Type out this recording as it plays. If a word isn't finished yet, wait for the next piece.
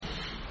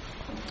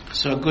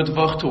So good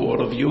Vach to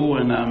all of you,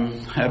 and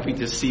I'm happy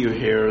to see you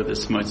here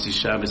this Motzi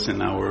Shabbos in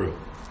our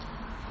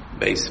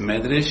base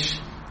Medrash.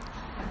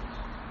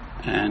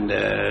 And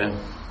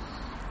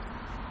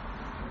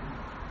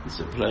it's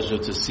a pleasure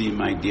to see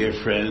my dear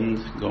friend,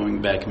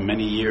 going back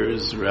many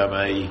years,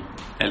 Rabbi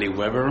Eli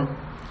Weber.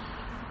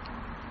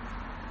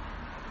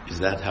 Is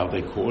that how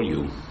they call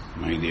you,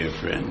 my dear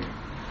friend?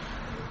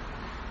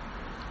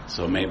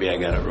 So maybe I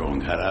got it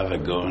wrong. Harav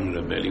Agon,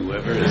 Rabbi Eli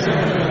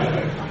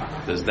Weber.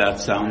 Does that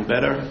sound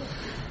better?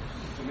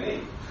 To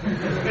me.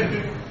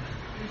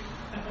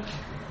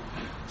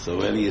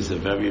 So Eli is a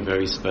very,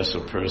 very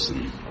special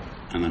person,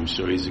 and I'm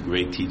sure he's a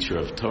great teacher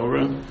of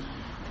Torah,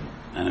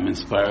 and I'm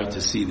inspired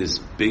to see this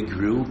big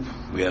group.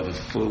 We have a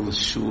full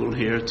shul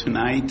here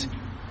tonight,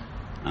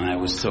 and I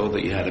was told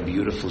that you had a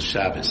beautiful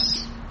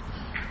Shabbos.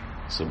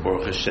 So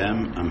Baruch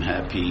Hashem, I'm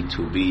happy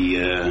to be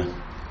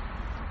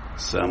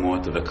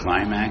somewhat of a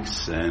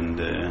climax and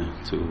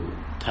to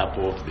top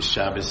off the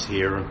Shabbos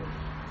here,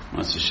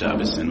 Motzi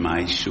Shabbos in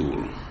my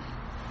shul.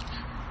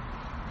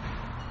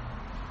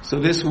 So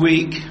this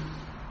week,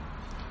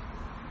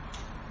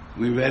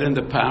 we read in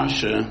the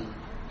Parsha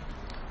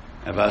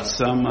about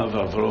some of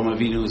Avraham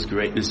Avinu's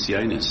great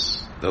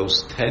nisyonos,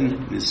 those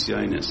 10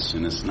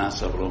 nisyonos,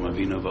 Nas Avraham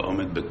Avinu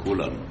va'omed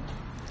bekulam.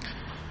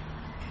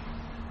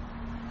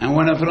 And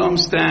when Avraham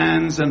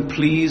stands and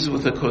pleads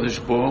with the Kodesh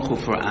Baruch Hu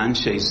for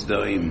Anshe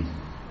Sdoim,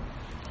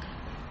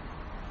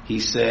 he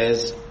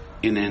says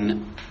in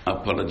an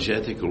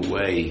apologetical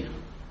way,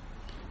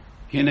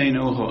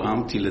 Hineinu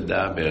ho'amti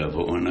ledaber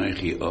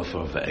v'onoichi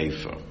ofer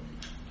v'efer.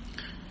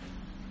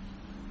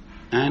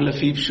 And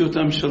lefi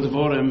pshutam shel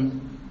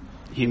dvorim,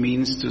 he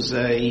means to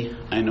say,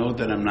 I know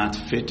that I'm not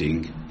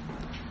fitting,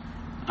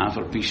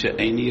 afal pi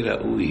she'eni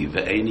ra'ui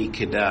ve'eni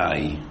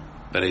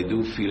kedai, but I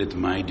do feel it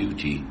my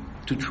duty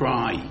to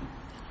try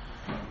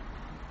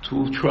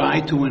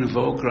to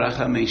invoke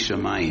Rachamei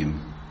Shamayim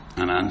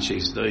and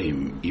Anshe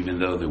Sdoim, even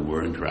though they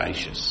weren't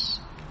righteous.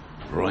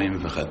 Roim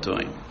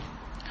v'chatoim.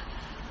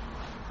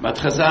 But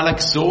Chazal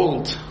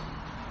exalt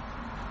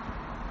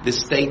the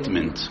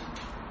statement,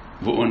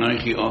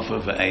 V'onoichi ofer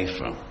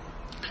v'efer.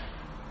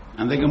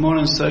 And the Gemara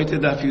in Soita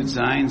Daf Yud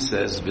Zayin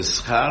says,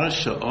 V'schar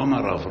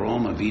she'omar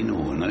Avraham Avinu,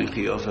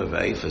 V'onoichi ofer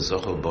v'efer,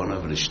 zochel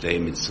bonav l'shtei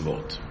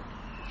mitzvot.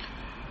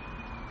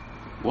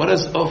 What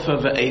does ofer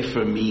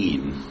v'efer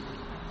mean?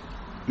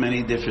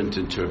 Many different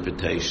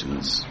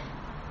interpretations.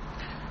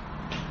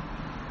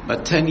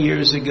 But 10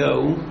 years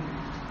ago,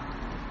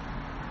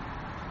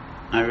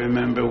 I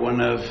remember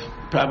one of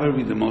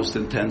probably the most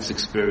intense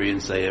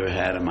experience I ever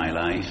had in my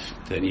life.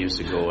 10 years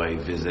ago, I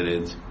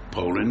visited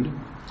Poland,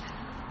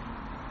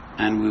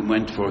 and we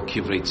went for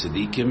Kivrei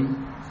Tzadikim,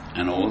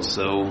 and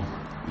also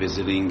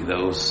visiting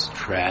those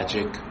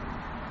tragic,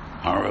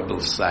 horrible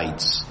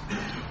sites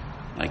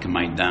like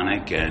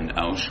Majdanek and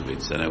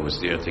Auschwitz, and I was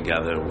there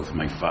together with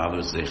my father,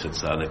 Zecher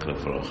Tzaddik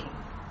Levrocha.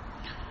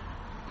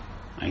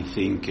 I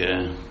think,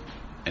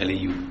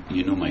 Eli,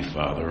 you know my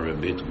father a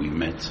bit, we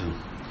met.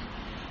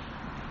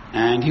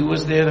 And he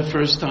was there the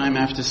first time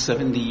after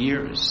 70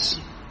 years.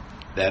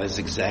 That is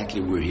exactly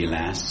where he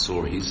last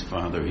saw his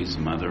father, his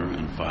mother,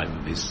 and 5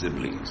 of his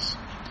siblings.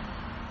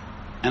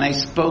 And I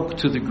spoke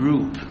to the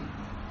group,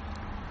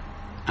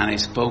 and I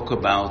spoke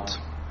about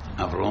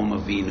Avraham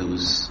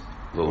Avinu's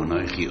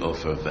V'onoichi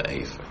ofer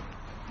v'efer.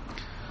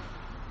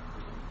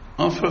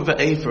 Ofer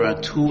v'efer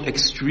are two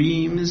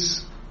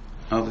extremes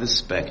of the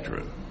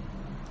spectrum.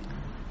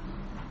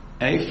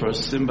 Efer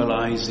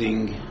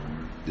symbolizing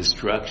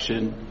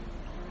destruction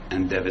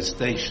and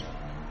devastation.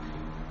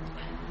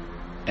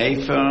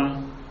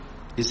 Efer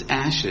is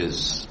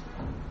ashes,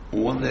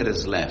 all that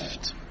is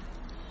left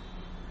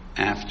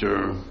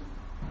after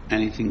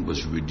anything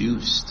was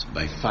reduced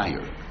by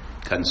fire,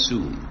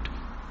 consumed.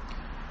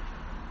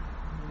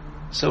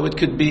 So it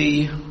could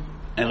be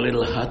a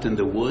little hut in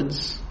the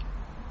woods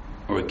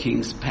or a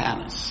king's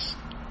palace.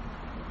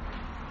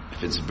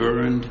 If it's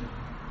burned,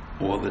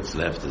 all that's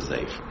left is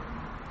Efer.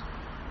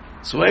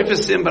 So Efer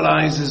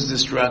symbolizes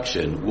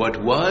destruction, what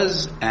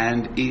was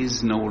and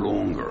is no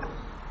longer.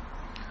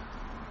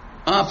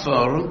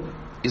 Afar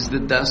is the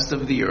dust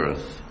of the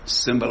earth,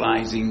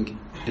 symbolizing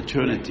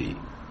eternity,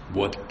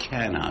 what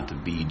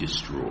cannot be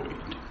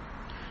destroyed.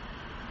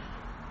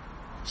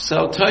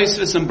 So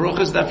Tosfos and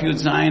Brochus Daf Yud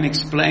Zayin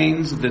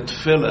explains the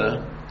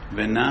Tefillah,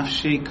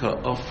 V'nafshi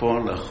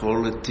ka'ofor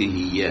l'chol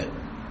tihiyeh.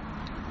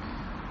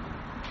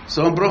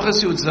 So in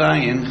Brochus Yud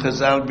Zayin,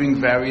 Chazal bring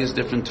various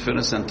different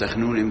Tefillahs and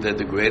Technunim that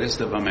the greatest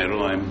of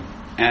Ameroim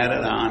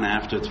added on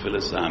after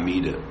Tefillah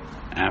Sa'amida,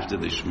 after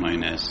the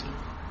Shemoneh Esrei.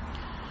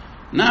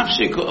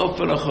 Nafshi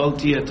ka'ofor l'chol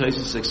tihiyeh,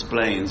 Tosfos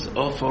explains,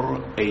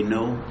 Ofor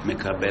eino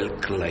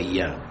mekabel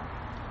klaya.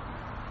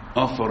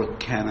 Ofor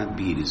cannot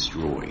be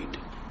destroyed.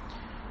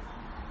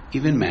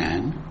 Even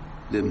man,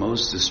 the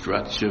most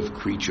destructive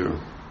creature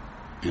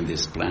in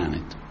this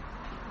planet,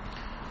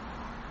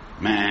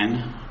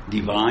 man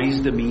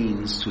devised the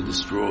means to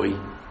destroy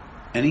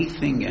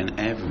anything and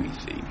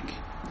everything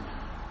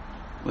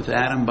with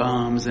atom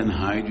bombs and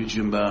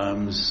hydrogen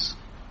bombs,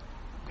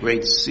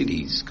 great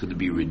cities could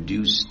be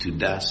reduced to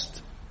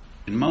dust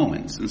in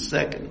moments, in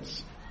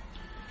seconds.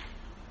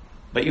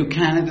 But you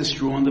cannot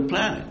destroy the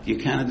planet. You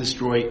cannot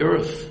destroy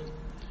Earth.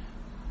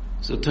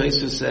 So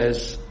Tosfos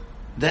says,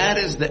 that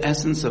is the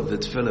essence of the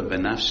tefillah,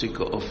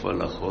 V'nafshika ofer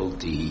lachol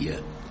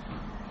tihiyah.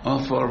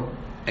 Ofer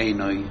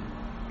einoi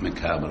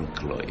mekabel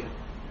kloya.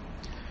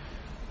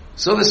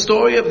 So the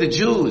story of the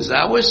Jews,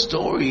 our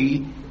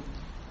story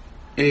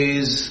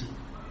is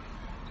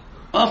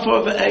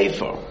Ofer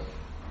ve'efer.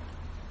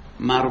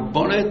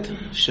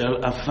 Marbolet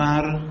shel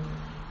afar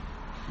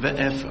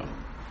ve'efer.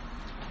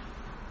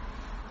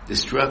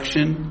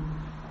 Destruction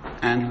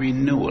and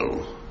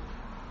renewal,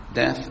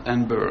 death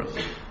and birth.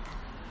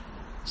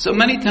 So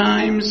many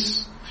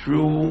times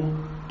through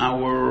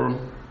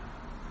our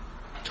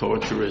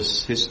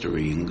torturous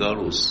history in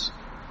Galus,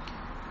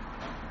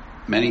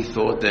 many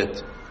thought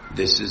that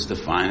this is the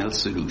final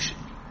solution.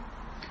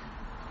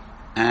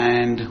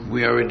 And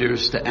we are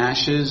reduced to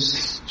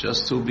ashes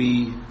just to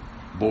be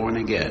born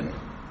again.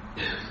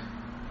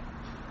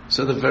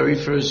 So the very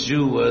first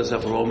Jew was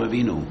Avraham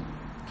Avinu,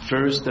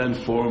 first and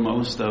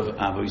foremost of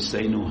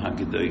Avoseinu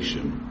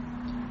HaKadoshim.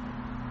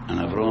 And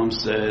Avraham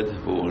said,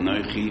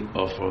 V'onochi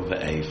ofer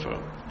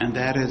ve'efer. And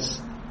that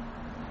is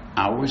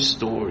our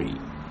story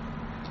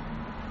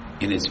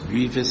in its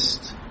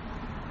briefest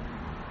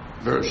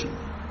version.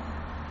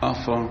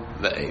 Ofer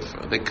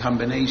ve'efer. The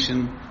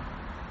combination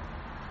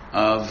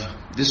of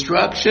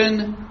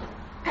destruction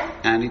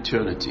and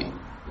eternity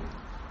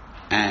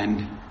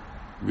and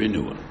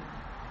renewal.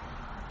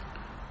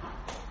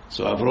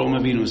 So Avraham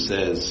Avinu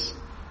says,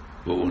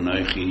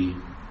 V'onochi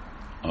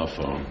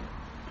ofer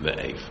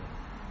ve'efer.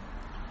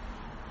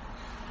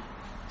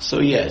 So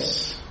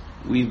yes,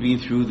 we've been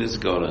through this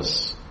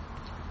Golus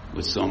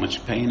with so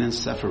much pain and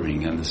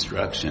suffering and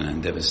destruction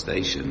and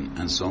devastation,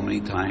 and so many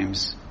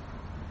times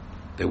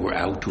they were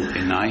out to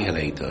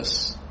annihilate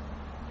us,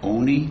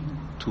 only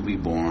to be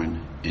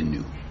born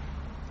anew.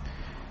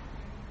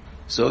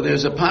 So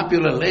there's a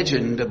popular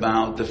legend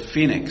about the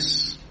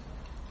Phoenix.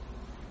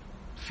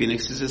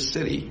 Phoenix is a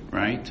city,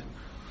 right?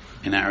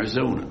 In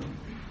Arizona.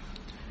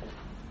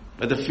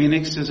 But the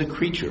Phoenix is a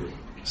creature,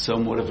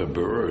 somewhat of a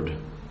bird,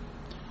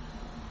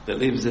 that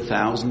lives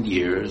 1,000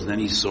 years, then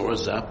he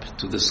soars up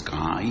to the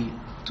sky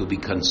to be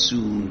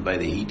consumed by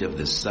the heat of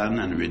the sun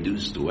and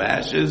reduced to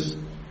ashes,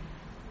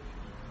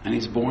 and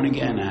he's born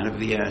again out of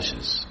the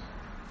ashes.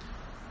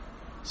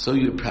 So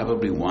you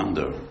probably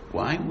wonder,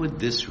 why would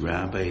this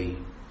rabbi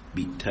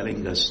be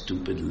telling us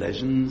stupid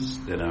legends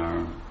that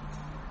are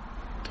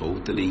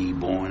totally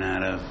born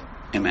out of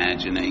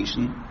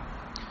imagination?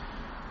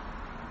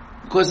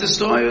 Because the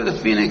story of the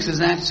Phoenix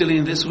is actually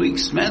in this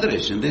week's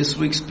Medrash, in this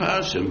week's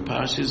Parsha,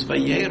 Parshas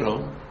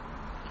Vayero.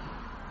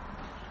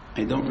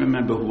 I don't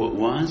remember who it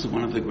was,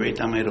 one of the great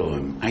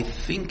Amoraim. I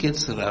think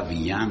it's Rav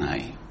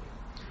Yanai.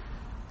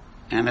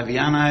 And Rav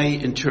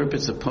Yanai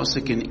interprets a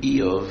posuk in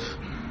Eov,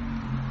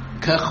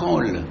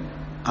 Kachol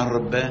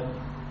Arbe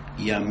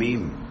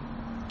Yamim.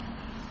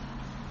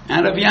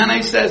 And Rav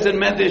Yanai says in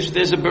Medrash,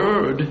 there's a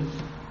bird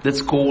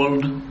that's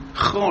called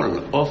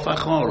Chol, Ofa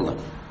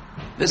Chol,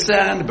 the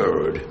sand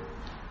bird.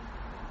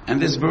 And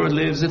this bird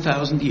lives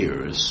 1,000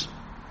 years.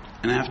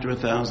 And after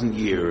 1,000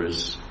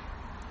 years,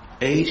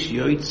 Eish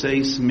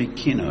Yoitzeis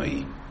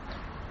Mekinoi,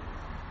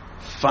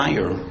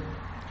 fire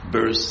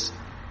bursts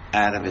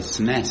out of its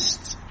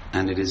nest,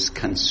 and it is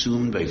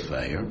consumed by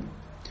fire.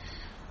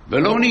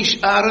 V'lo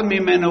nish'ar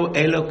mimeno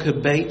elo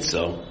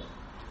kebeitzo,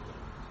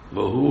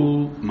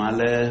 v'hu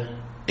maleh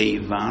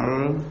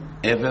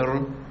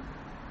ever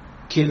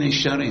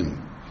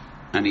kinesharim,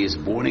 and he is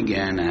born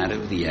again out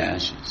of the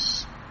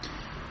ashes.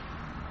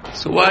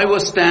 So I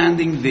was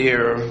standing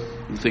there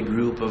with a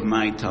group of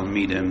my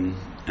Talmidim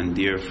and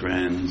dear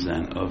friends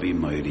and Avi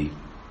Moiri,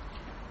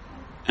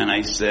 and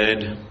I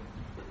said,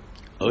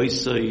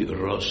 Oisei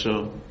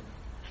Rosho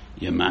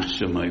Yamach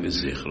Shemai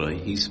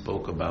V'Zichroi. He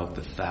spoke about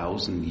the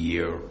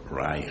 1,000-year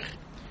Reich.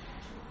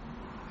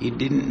 He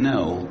didn't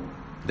know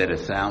that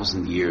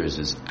 1,000 years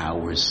is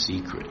our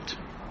secret.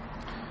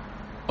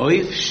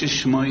 Oif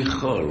Sheshmoi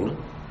Chol,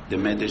 the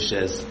Medrash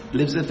says,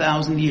 lives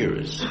 1,000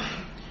 years.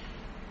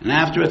 And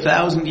after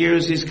 1,000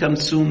 years, he's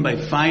consumed by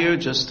fire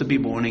just to be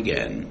born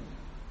again.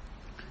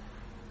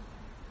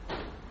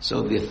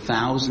 So the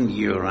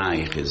 1,000-year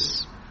Reich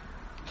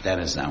that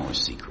is our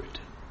secret.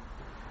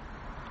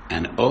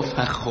 And Of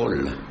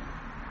HaChol,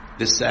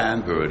 the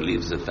sandbird,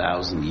 lives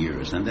 1,000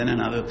 years, and then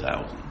another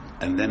 1,000,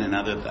 and then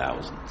another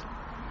 1,000,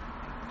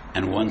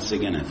 and once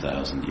again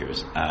 1,000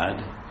 years.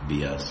 Ad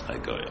Bias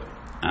HaGoyel,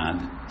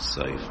 Ad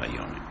Soif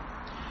HaYomim.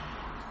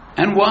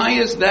 And why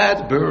is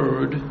that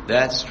bird,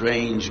 that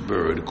strange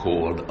bird,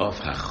 called Of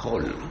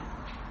HaChol?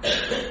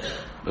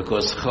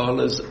 Because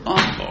Chol is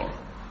Ofor,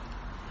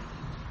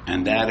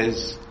 and that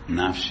is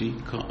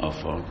Nafshi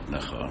Ka'ofor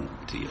Lechol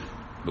Tiyah,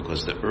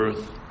 because the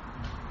earth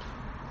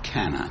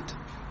cannot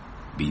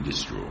be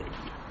destroyed.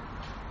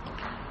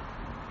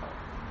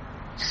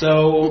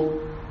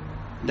 So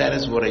that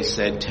is what I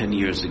said 10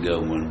 years ago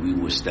when we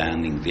were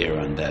standing there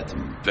on that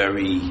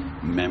very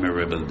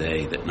memorable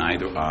day that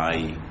neither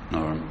I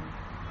nor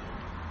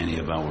any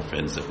of our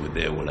friends that were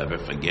there will ever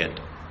forget.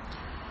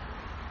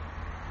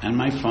 And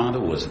my father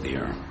was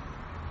there,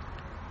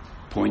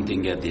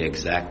 pointing at the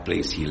exact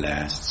place he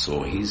last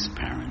saw his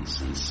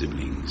parents and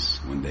siblings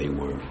when they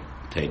were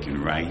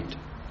taken right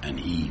and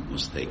he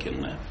was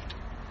taken left.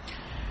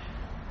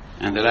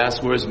 And the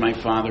last words my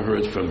father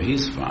heard from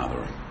his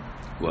father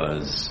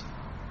was,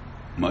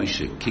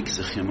 Moshe,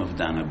 kiksachim of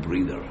Dana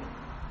breather.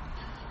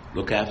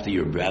 Look after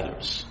your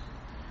brothers.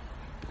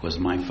 Because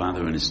my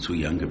father and his two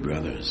younger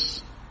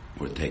brothers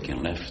were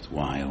taken left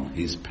while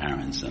his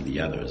parents and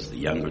the others, the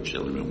younger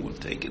children, were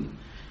taken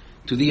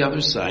to the other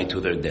side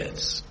to their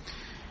deaths.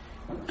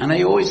 And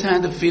I always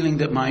had the feeling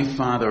that my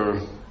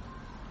father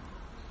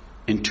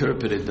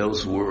interpreted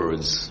those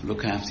words,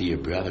 look after your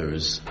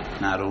brothers,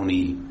 not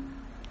only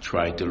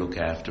tried to look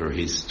after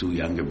his two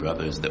younger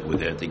brothers that were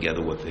there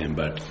together with him,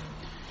 but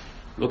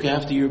look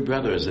after your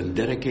brothers and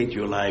dedicate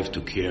your life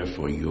to care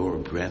for your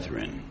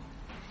brethren,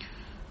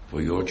 for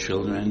your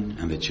children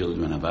and the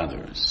children of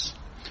others.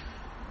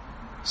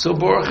 So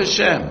Baruch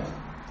Hashem,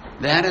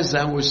 that is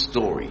our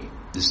story,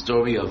 the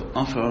story of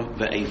Ofer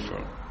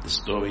ve'Efer, the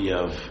story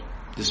of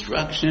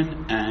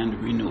destruction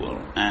and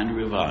renewal and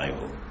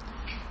revival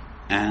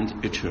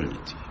and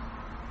eternity.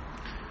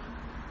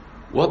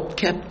 What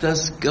kept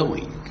us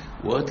going?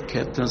 What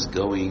kept us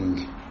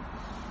going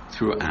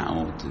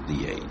throughout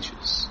the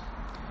ages?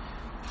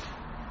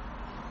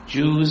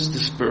 Jews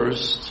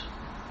dispersed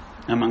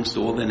amongst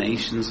all the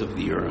nations of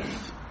the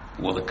earth,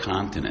 all the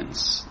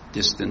continents,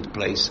 distant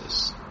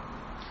places,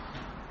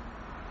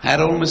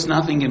 had almost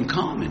nothing in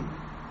common.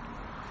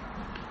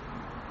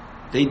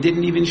 They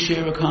didn't even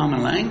share a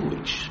common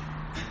language.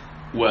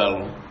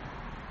 Well,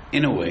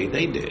 in a way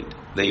they did.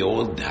 They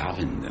all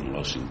davened in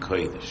Lashon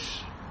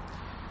Kodesh.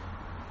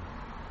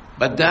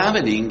 But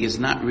davening is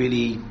not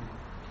really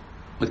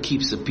what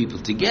keeps the people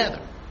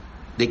together.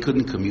 They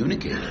couldn't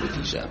communicate with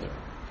each other.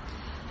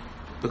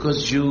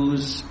 Because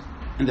Jews,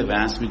 in the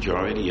vast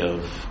majority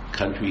of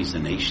countries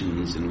and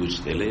nations in which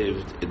they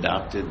lived,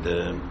 adopted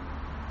the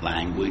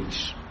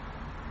language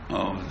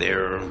of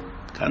their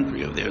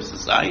country, of their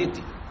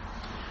society.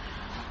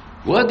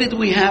 What did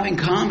we have in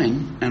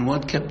common and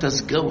what kept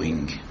us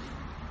going?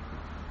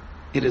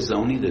 It is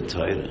only the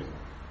Torah.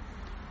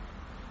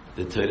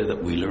 The Torah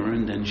that we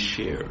learned and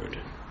shared.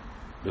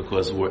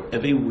 Because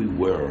wherever we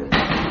were,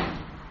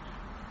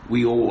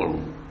 we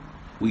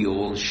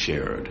all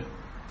shared.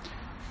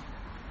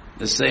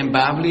 The same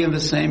Bavli and the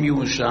same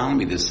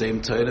Yerushalmi, the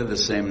same Torah, the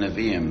same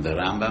Nevi'im, the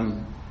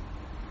Rambam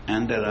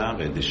and the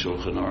Rave, the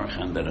Shulchan Aruch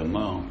and the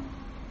Ramah.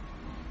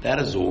 That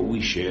is all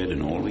we shared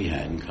and all we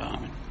had in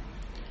common.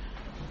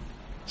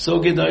 So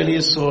Gedolei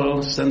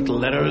Yisrael sent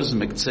letters,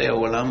 Mektzeo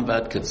Olam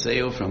Vad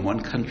Katzeo, from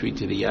one country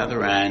to the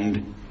other,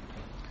 and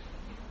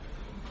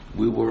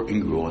we were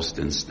engrossed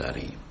in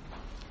study.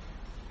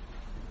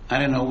 I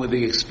don't know where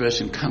the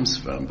expression comes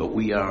from, but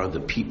we are the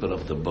people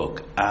of the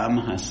book, Am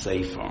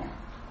HaSefer.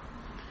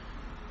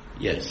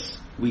 Yes,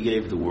 we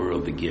gave the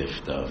world the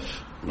gift of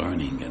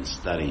learning and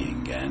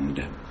studying,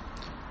 and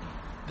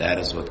that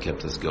is what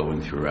kept us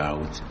going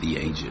throughout the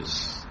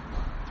ages,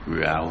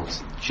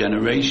 throughout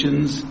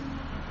generations.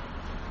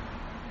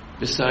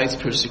 Besides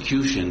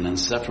persecution and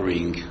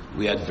suffering,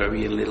 we had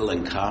very little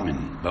in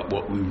common, but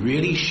what we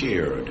really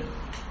shared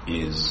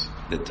is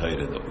the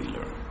Torah that we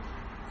learned.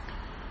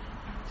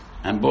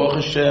 And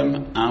Baruch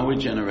Hashem, our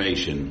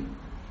generation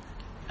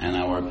and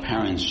our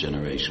parents'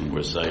 generation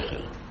were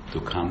zeicha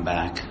to come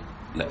back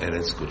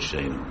Eretz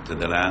Kutshenu, to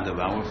the land of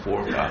our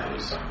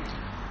forefathers,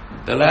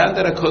 the land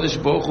that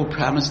HaKadosh Baruch Hu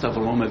promised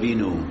Avraham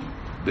Avinu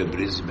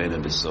bebris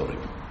ben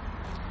Besorim.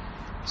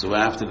 So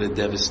after the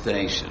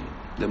devastation,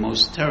 the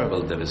most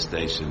terrible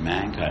devastation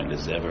mankind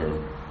has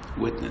ever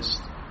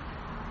witnessed,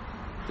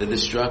 the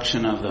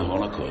destruction of the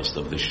Holocaust,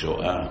 of the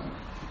Shoah,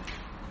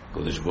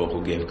 HaKadosh Baruch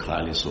Hu gave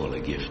Klal Yisrael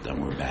a gift,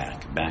 and we're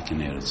back in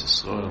Eretz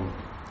Yisrael,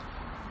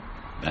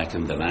 back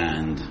in the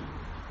land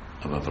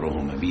of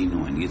Avraham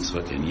Avinu and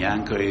Yitzchak and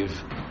Yaakov,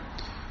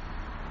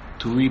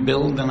 to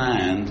rebuild the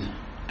land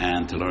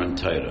and to learn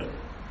Torah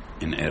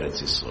in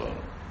Eretz Yisrael.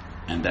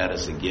 And that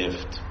is a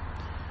gift,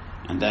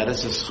 and that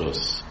is a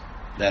schus,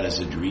 that is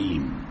a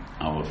dream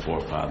our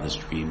forefathers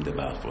dreamed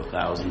about for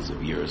thousands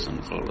of years in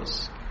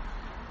Cholos,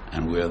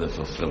 and we're the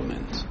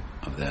fulfillment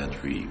of that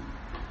dream.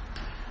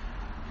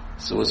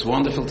 So it's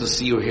wonderful to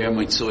see you here,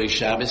 Motzei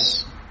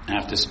Shabbos,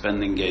 after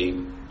spending a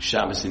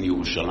Shabbos in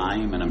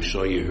Yerushalayim, and I'm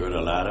sure you heard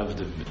a lot of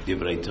the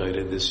Divrei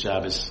Torah this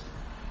Shabbos,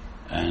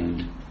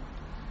 and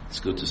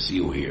it's good to see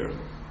you here.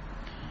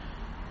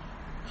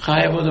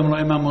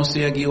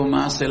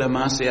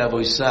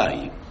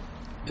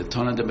 The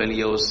Tana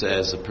Debelio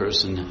says a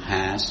person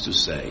has to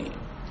say,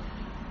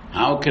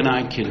 how can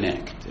I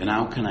connect and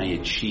how can I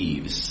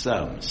achieve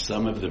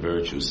some of the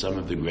virtues, some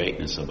of the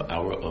greatness of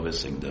our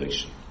Oves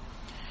HaKadosh?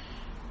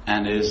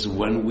 And is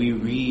when we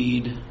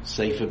read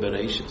Sefer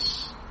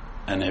Bereshis,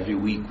 and every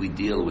week we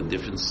deal with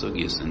different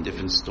sugyas and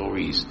different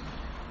stories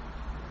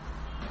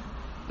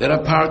that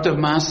are part of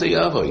Masei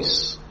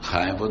Avos.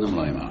 Chayav Odom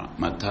Loimar,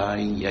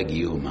 Matai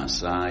Yagiu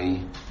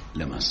Masai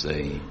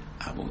Lemasei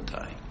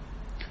Abotai.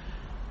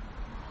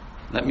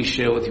 Let me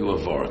share with you a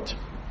vort.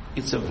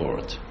 It's a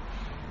vort,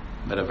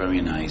 but a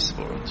very nice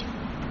vort.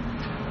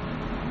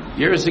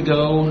 Years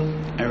ago,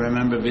 I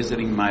remember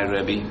visiting my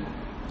Rebbe,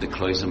 the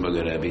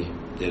Kloisenberger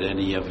Rebbe. Did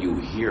any of you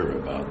hear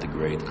about the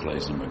great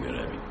Kloisenberger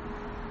Rebbe?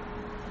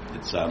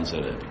 It sounds a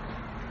Rebbe.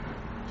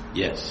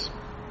 Yes.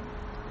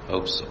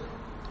 Hope so.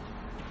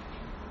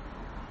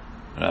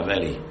 Rav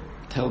Eli,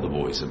 tell the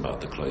boys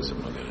about the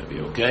Kloisenberger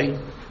Rebbe, okay?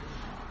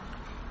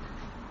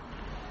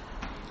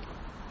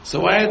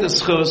 So I had the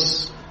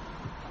schus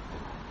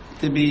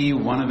to be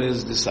one of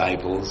his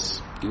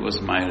disciples. He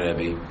was my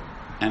Rebbe.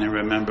 And I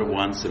remember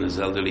once in his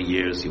elderly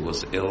years, he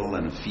was ill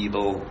and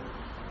feeble,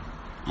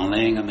 and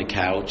laying on the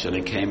couch, and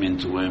I came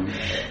into him,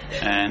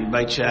 and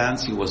by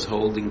chance he was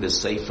holding the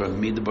Sefer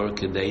Midbar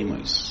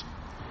Kedemus.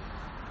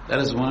 That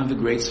is one of the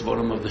great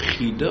Svarim of the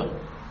Chida.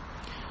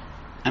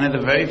 And in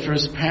the very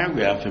first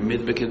paragraph in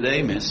Midbar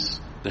Kedemus,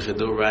 the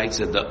Chida writes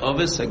that the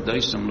Ovis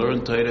HaKdoshim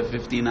learn Torah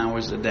 15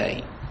 hours a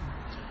day.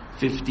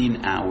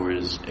 15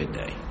 hours a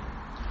day.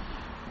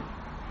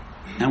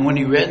 And when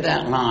he read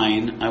that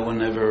line, I will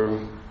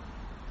never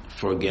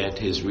forget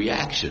his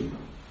reaction.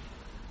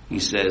 He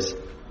says,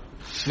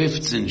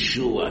 15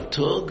 Shua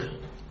Tug,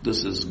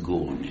 this is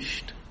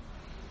gornished.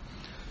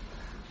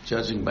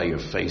 Judging by your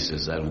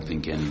faces, I don't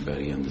think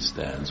anybody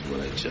understands what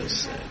I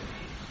just said.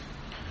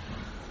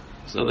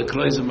 So the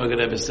Kloisenberger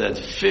Rebbe said,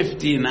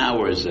 15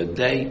 hours a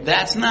day,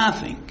 that's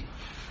nothing.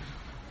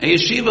 A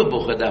yeshiva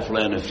bucher darf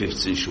learn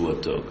 15 Shua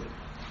Tug.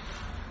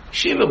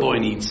 Shiva boy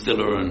needs to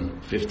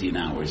learn 15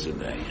 hours a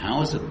day.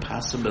 How is it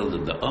possible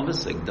that the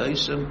Ovis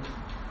HaKdoshim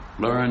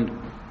learned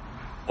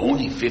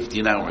only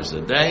 15 hours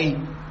a day?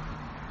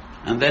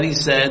 And then he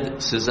said,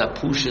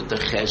 Sizapusha te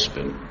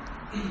cheshbon.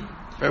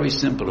 Very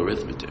simple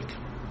arithmetic.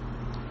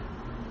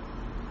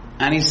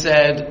 And he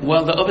said,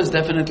 well, the Ovis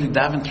definitely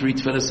daven 3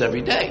 tefillas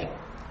every day.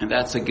 And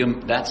that's a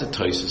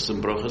Toisus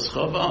and Brochus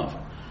Chavav.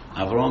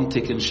 Avram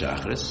tikkun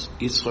Shachris,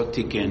 Yitzchok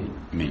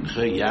tikkun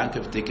Mincha,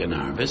 Yaakov tikkun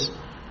Arvis.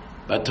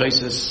 But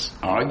Toisus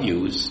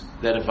argues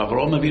that if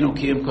Avraham Avinu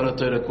kiyam kol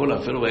haTorah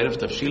kula afilu erev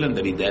tafshilin,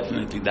 that he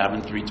definitely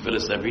davened 3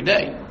 tefillas every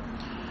day.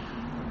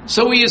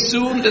 So we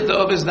assume that the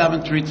Ovis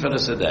davened 3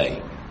 tefillas a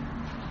day,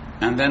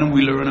 and then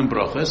we learn in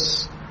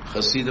Brochus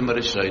Chasidim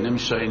Rishonim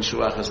shayin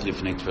shuachas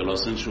lifnei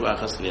tefillos and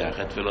shuachas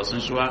liachat tefillos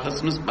and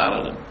shuachas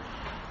mispalalim.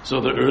 So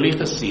the early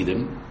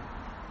Chasidim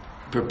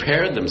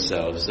prepared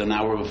themselves an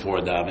hour before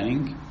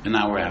davening, an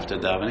hour after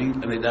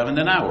davening, and they davened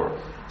an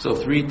hour. So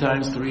 3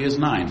 times 3 is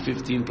 9.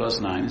 15 plus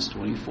 9 is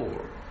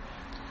 24.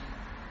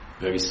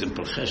 Very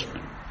simple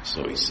cheshbon.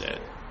 So he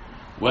said,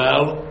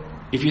 well,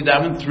 if you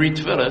daven 3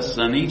 tefillas,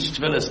 and each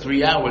tefillah is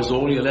 3 hours,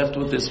 all you're left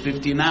with is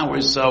 15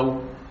 hours.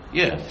 So,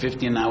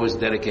 15 hours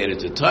dedicated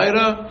to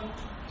Torah,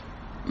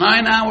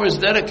 9 hours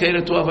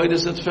dedicated to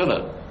Avodas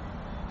Tefillah.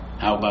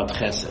 How about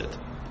chesed?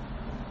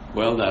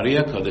 Well, the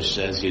Ariya Kodesh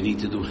says you need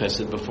to do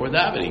chesed before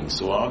davening.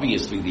 So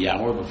obviously the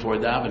hour before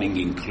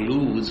davening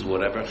includes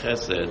whatever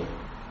chesed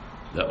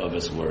the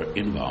others were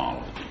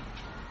involved.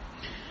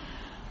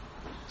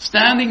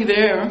 Standing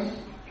there,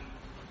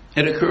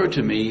 it occurred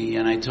to me,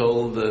 and I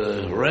told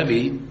the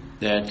Rebbe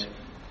that,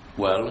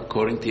 well,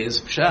 according to his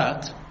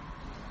pshat,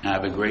 I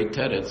have a great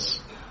teretz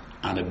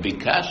on a big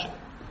kasha.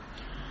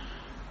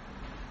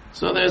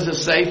 So there's a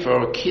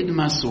sefer,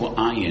 Kidmas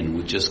Ayin,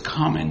 which is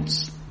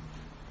comments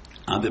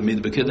on the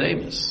Midbar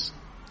Kedemus.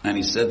 And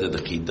he said that the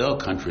Chida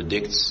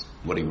contradicts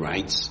what he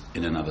writes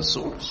in another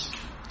source.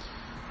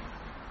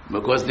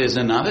 Because there's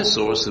another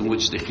source in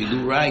which the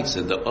Chidu writes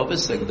that the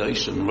Ovis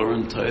HaKdoshim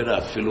learn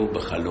Torah afilu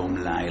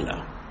b'chalom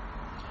laila.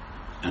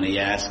 And he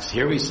asks,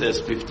 here he says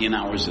 15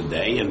 hours a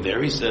day, and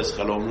there he says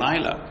chalom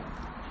laila.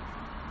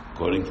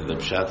 According to the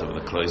pshat of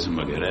the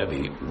Kloisenberger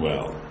Rebbe,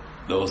 well,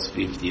 those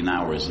 15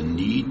 hours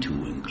need to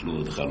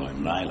include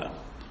chalom laila.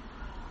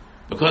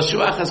 Because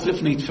shuachas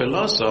lifnei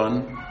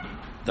tefilloson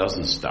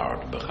doesn't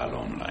start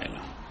b'chalom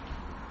laila.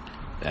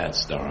 That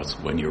starts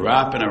when you're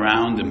wrapping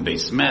around in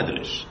Beis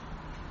Medrash.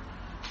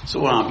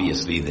 So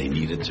obviously they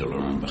needed to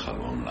learn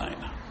b'chalom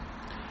laila.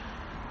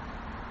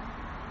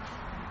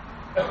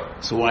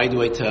 So why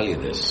do I tell you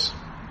this?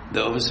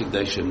 The Ovis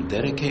HaKdoshim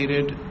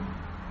dedicated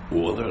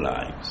all their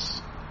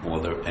lives, all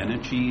their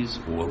energies,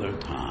 all their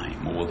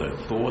time, all their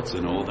thoughts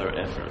and all their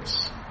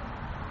efforts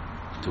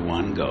to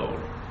one goal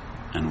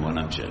and one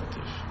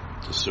objective,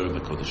 to serve the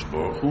Kodesh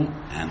Baruch Hu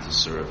and to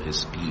serve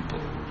His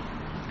people.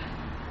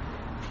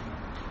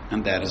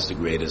 And that is the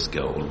greatest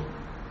goal,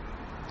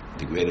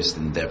 the greatest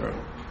endeavor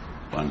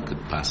one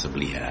could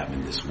possibly have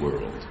in this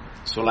world.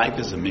 So life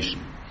is a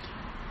mission,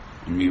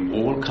 and we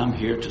all come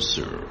here to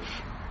serve.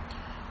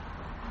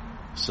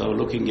 So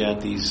looking at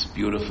these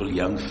beautiful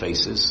young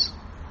faces,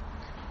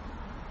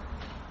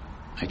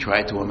 I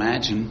try to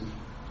imagine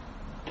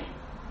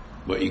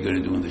what you're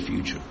going to do in the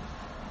future.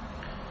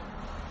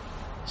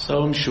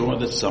 So I'm sure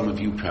that some of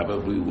you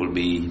probably will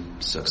be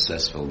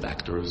successful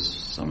doctors,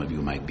 some of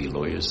you might be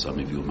lawyers, some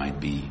of you might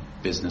be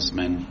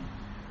businessmen.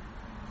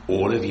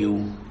 All of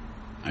you,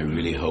 I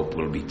really hope,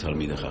 will be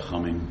Talmidei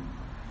Chachamim.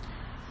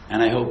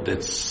 And I hope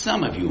that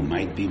some of you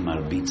might be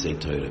Marbitzei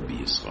Torah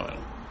B'Yisrael.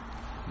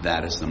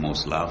 That is the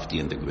most lofty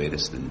and the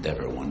greatest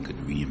endeavor one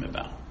could dream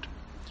about.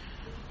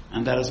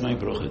 And that is my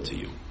bracha to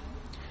you.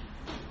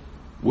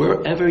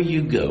 Wherever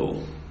you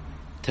go,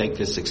 take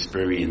this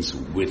experience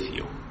with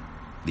you.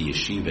 The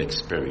yeshiva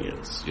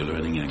experience. You're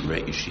learning in a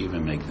great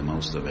yeshiva, make the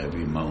most of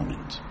every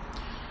moment.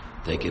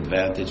 Take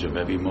advantage of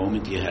every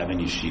moment you have in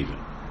yeshiva.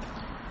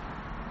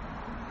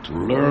 To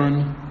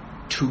learn,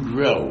 to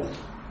grow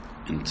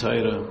in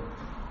Torah,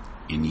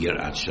 in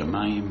Yirat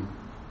Shamayim,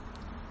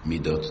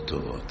 Midot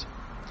Tovot.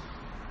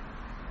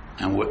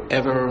 And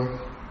wherever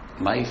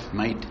life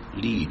might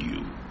lead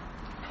you,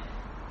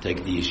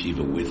 take the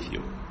yeshiva with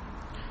you.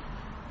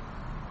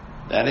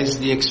 That is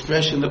the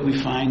expression that we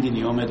find in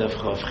Yom Edav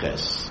Chav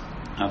Ches.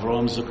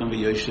 Avraham Zokan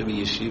v'Yoshe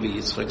v'Yeshiva,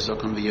 Yitzchak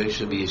Zokan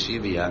v'Yoshe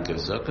v'Yeshiva, Yaakov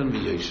Zokan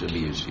v'Yoshe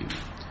v'Yeshiva.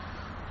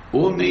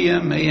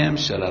 U'miyam meyem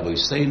shel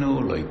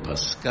avoseinu lo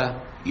paska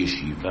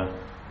yeshiva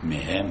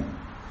mehem.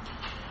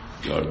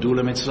 Yardu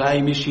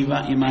leMitzrayim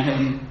yeshiva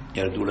imahem,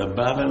 yardu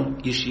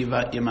leBavel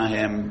yeshiva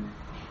imahem.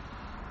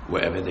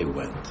 Wherever they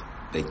went,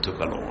 they took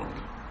along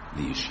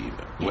the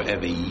yeshiva.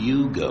 Wherever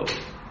you go,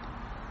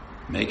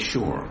 make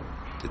sure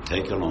to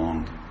take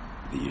along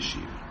the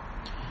yeshiva.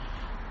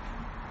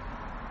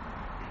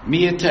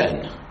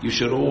 Miyaten, you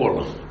should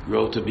all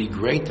grow to be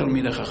great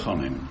Talmidei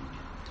Chachamim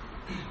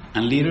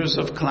and leaders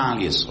of Klal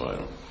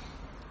Yisrael.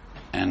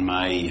 And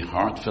my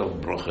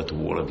heartfelt bracha to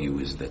all of you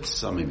is that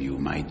some of you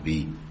might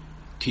be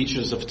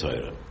teachers of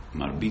Torah,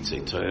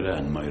 Marbitzei Torah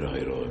and Meira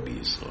Hayroah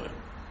B'Yisrael.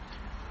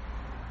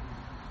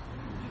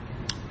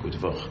 Good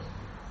vach.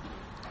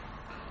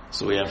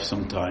 So we have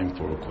some time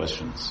for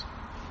questions.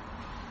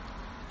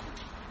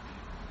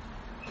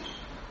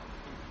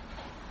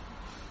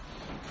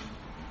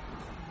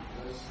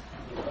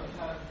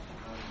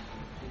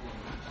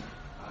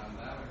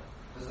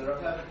 Does the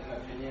Rav have an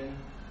opinion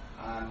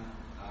on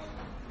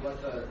what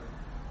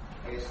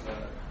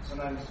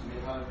sometimes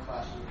minhag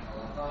clashes with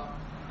halacha?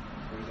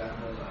 For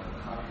example, the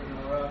Hanukkah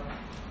menorah.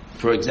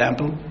 For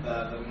example?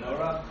 The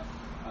menorah.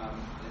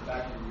 In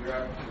fact, in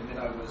Europe, the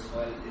minhag was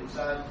lighted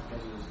inside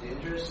because it was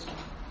dangerous.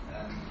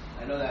 And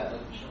I know that the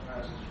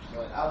Shofar sisters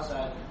light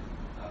outside.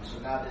 So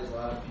nowadays, a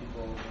lot of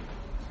people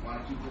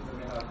want to keep with the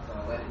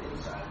minhag lighted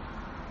inside.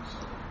 So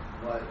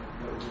what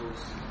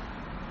rules?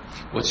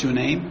 What's your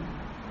name?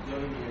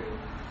 Yoni Meiri.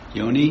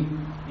 Yoni?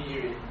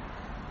 Meiri.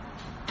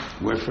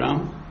 Where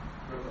from?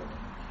 Brooklyn.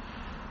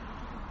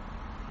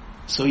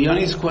 So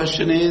Yoni's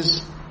question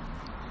is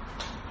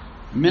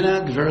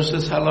minhag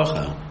versus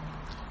halacha.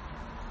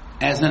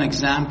 As an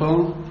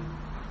example,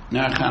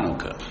 Ner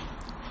Chanukah.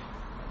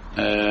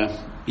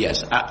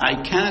 Yes,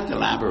 I cannot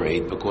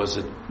elaborate because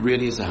it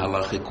really is a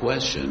halachic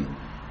question.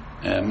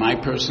 My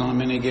personal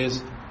minhag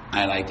is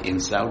I light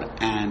inside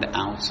and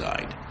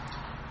outside.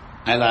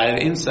 I light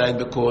inside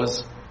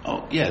because,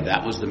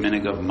 that was the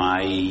minhag of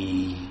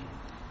my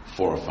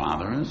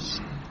forefathers,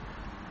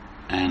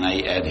 and I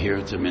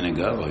adhere to minhag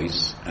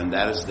avos, and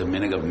that is the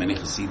minhag of many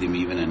Hasidim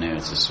even in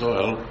Eretz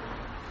Yisrael.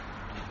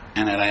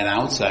 And I light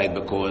outside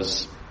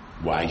because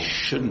why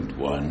shouldn't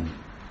one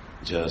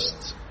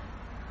just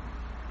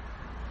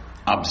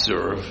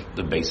observe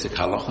the basic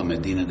halacha,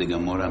 Medina de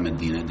Gemara,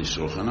 Medina de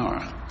Shulchan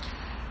Aruch?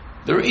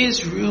 There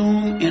is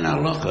room in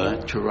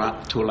halacha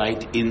to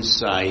light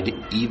inside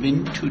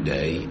even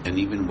today, and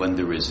even when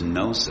there is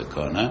no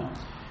sakana.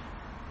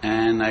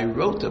 And I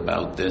wrote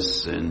about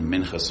this in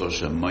Minchas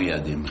Osha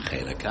Moyadim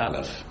Chelek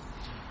Aleph.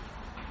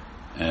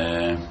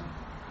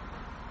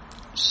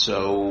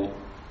 So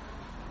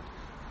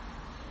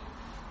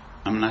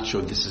I'm not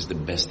sure this is the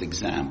best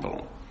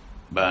example,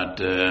 but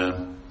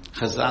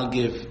Chazal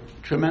give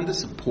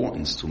tremendous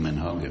importance to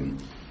minhagim,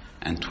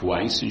 and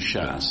twice in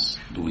Shas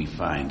do we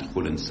find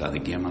Chulin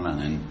Tzadik Gimel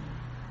and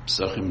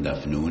Psachim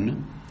Daf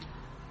Nun.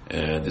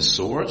 The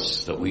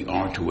source that we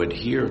are to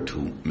adhere to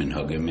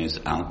minhagim is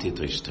Al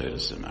Titrish Torah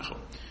Semecha.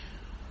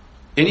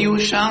 In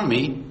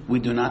Yerushalmi, we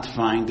do not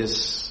find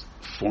this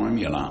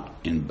formula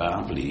in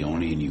Bavli,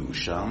 only in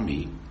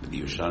Yerushalmi.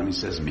 The Yerushalmi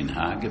says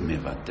minhag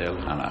mevatel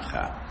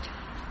halacha.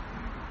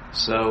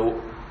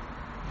 So,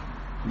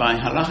 by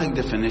halachic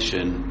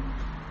definition,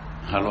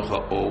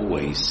 halacha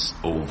always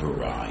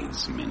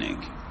overrides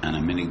minhag, and a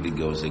minhag that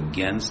goes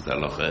against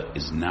halacha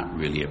is not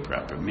really a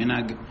proper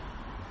minhag,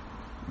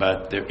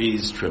 but there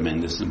is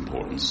tremendous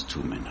importance to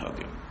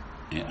minhagim.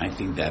 I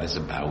think that is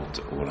about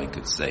all I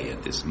could say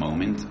at this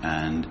moment,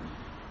 and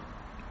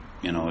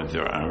if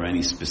there are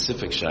any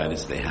specific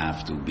shaylas, they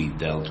have to be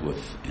dealt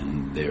with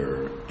in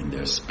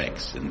their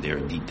specs, in their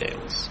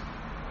details.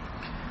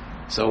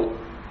 So,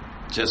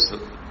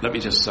 let me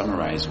just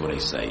summarize what I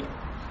say.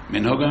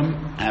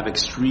 Minhagim have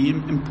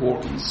extreme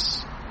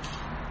importance.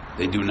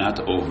 They do not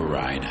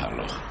override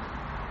halacha.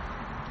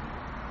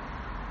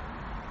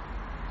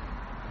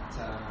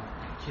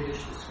 At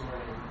Kiddush this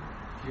morning,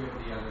 a few of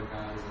the other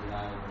guys and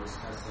I were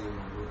discussing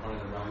with one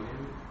of the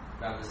Ramim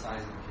about the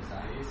size of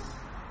Kizayis.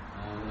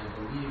 And I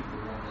believe the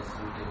Rav does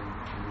something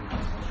in the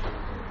discussion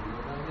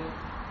about it,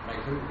 but I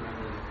couldn't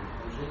remember the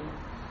conclusion.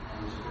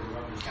 she could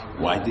rub the song.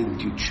 Why didn't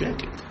you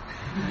check it?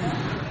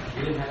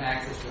 We didn't have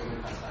access to a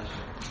Minchas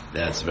Hashem.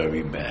 That's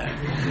very bad.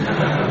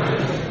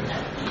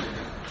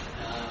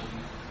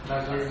 But I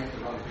was wondering if the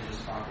Rabbi could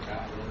just talk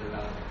about a little bit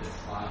about like, this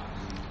slot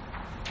and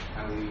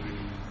how we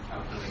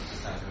calculate the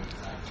size of the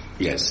size.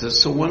 Yes.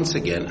 So once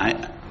again,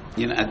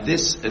 at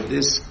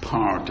this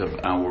part of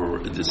our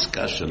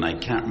discussion, I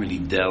can't really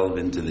delve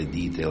into the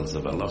details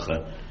of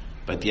halacha.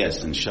 But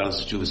yes, in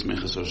Shalas Tshuvas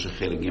Minchas Rosh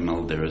Hashanah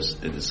Gimel, there is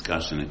a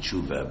discussion at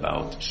Tshuva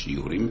about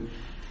shiurim,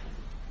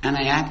 and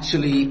I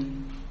actually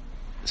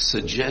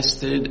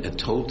suggested a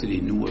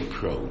totally new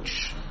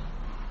approach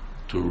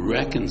to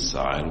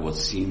reconcile what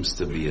seems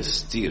to be a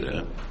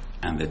stira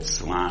and that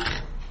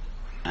Tzlach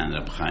and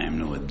Reb Chaim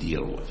Noah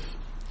deal with.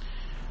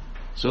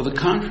 So the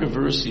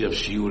controversy of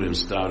shiurim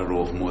started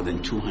off more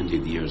than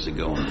 200 years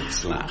ago in the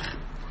Tzlach.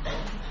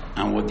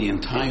 And what the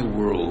entire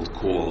world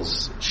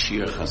calls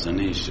Shir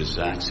Chazon Ish is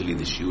actually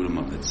the shiurim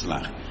of the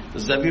Tzlach.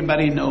 Does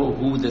everybody know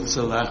who the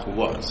Tzlach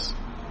was?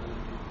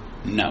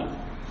 No.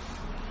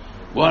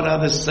 What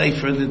other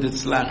sefer did the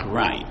Tzlach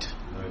write?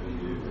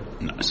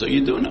 No. So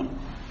you do know.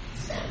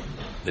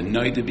 The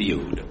Noida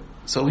B'Yehuda.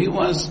 So he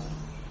was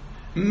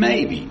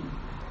maybe,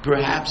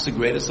 perhaps the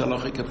greatest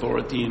halachic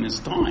authority in his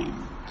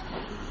time.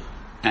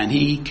 And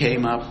he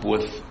came up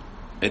with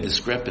a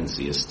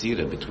discrepancy, a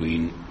stira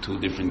between two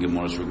different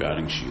Gemaras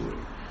regarding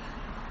shiurim.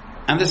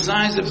 And the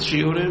size of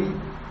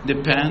shiurim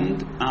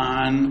depend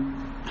on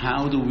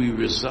how do we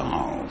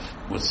resolve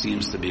what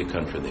seems to be a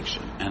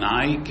contradiction. And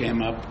I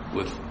came up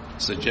with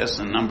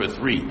suggestion number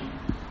 3,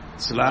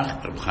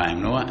 Tzlach, Reb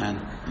Chaim Noah, and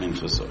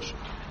Minchas Rosh.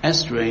 As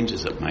strange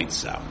as it might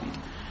sound.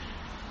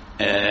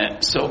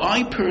 So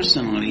I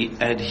personally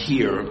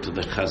adhere to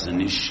the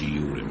Chazon Ish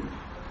shiurim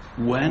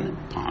when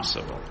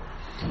possible.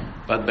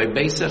 But by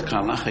basic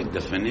halachic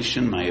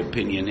definition, my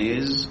opinion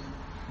is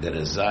that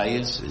a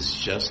zayis is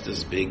just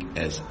as big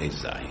as a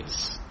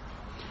zayis.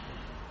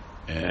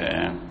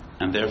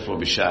 And therefore,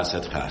 b'shas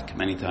adchak,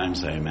 many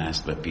times I am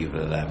asked by people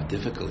that have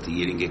difficulty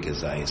eating a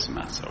kazayis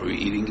matzah or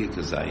eating a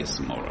kazayis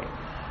moral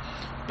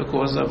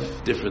because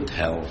of different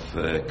health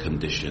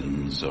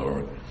conditions,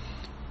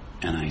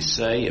 and I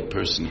say a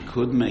person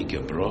could make a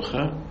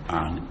brocha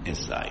on a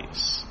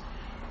zayis.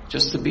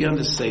 Just to be on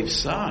the safe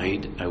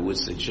side, I would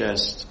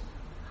suggest,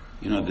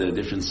 the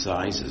different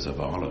sizes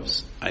of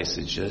olives. I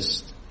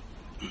suggest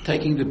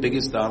taking the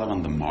biggest olive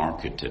on the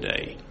market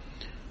today.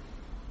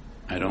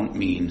 I don't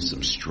mean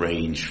some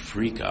strange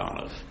freak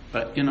olive,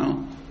 but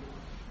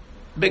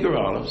bigger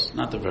olives,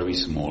 not the very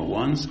small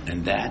ones,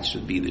 and that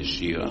should be the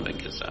shir of the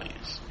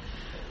kazayis.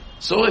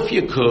 So if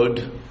you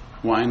could,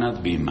 why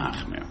not be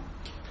machmer?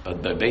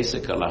 But by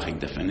basic halachic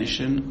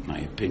definition,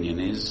 my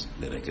opinion is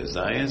that a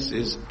kazayis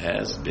is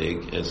as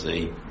big as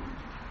a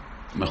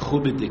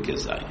mechubedik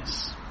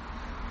kazayis.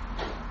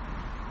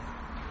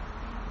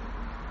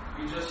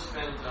 We just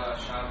spent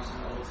Shabbos in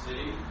the Old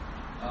City,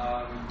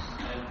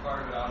 and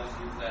part of it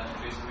obviously is that the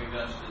Beis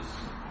HaMikdash is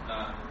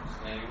not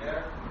standing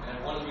there.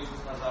 And one of the reasons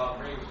Chazal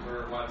brings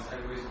for why the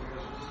second Beis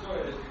HaMikdash was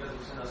destroyed is because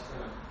of Sinas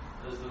Chinam.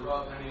 Does the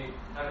Rav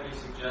have any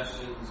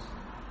suggestions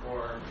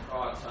or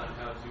thoughts on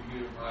how to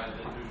unify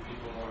the Jewish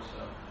people more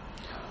so?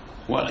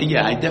 Well,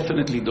 yeah, I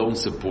definitely don't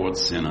support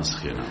Sinas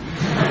Chinam.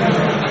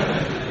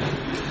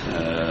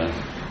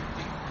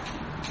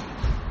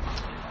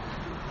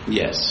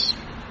 Yes.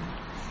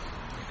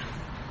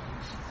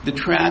 The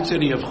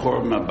tragedy of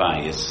Chorma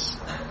Bayis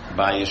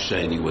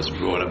Sheni was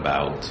brought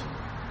about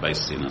by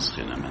Sinas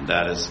Chinam, and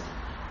that is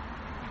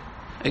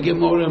a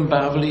Gemara in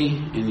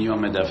Bavli in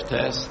Yom Edav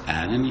Tes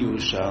and in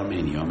Yerushalmi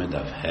in Yom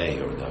Edav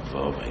Hey or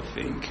Davov, I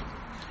think.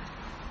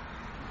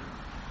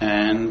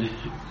 And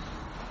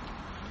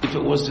if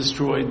it was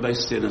destroyed by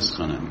Sinas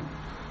Chinam,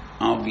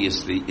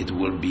 obviously it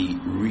will be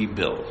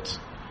rebuilt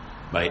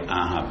by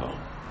Ahava.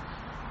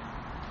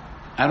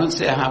 I don't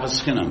say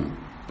Ahavas Chinam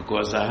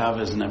because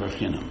Ahava is never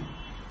Chinam.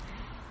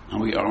 And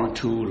we are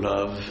to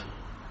love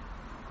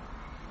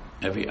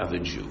every other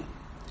Jew.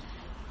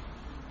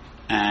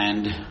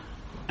 And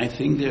I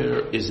think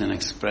there is an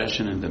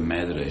expression in the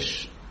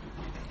Medrash,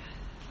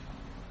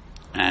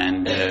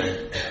 and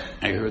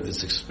I heard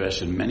this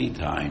expression many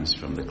times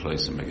from the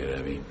Kloiser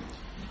Megarevi.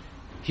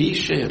 He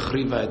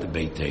she'echriva et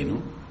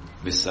beitenu,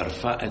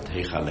 v'sarfa et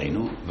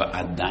heichaleinu,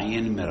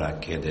 v'adayin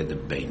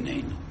merakedet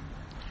beinenu.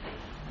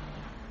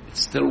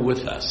 It's still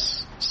with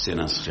us,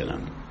 Sinas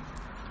Chinam,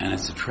 and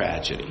it's a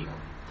tragedy.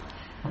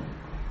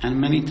 And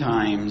many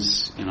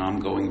times, I'm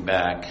going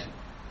back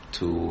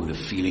to the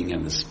feeling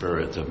and the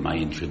spirit of my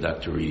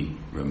introductory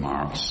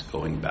remarks,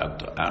 going back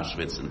to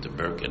Auschwitz and to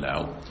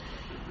Birkenau.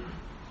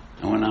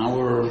 And when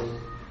our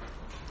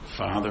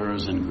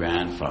fathers and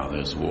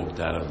grandfathers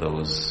walked out of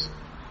those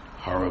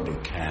horrible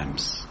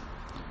camps,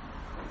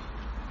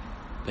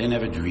 they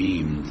never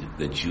dreamed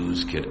that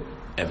Jews could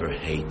ever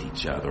hate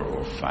each other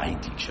or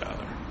fight each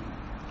other.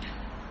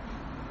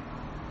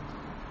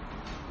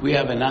 We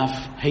have enough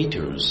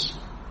haters.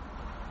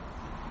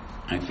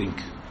 I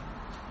think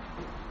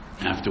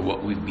after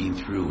what we've been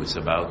through, it's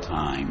about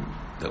time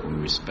that we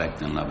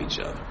respect and love each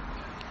other.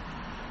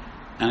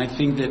 And I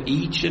think that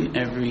each and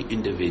every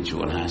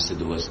individual has to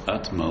do his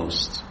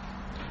utmost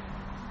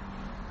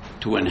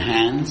to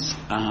enhance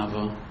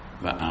ahava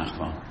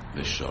v'achva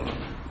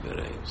v'sholom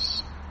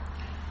v'reis.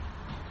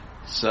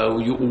 So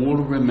you all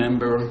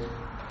remember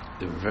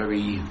the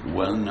very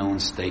well-known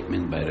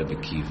statement by Rabbi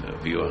Akiva,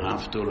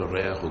 "V'yohavto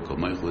l'reachu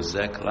kamoichu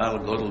zeh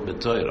klal gadol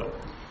b'Torah."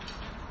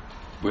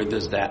 Where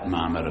does that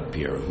ma'amar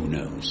appear? Who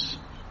knows?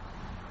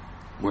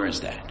 Where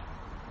is that?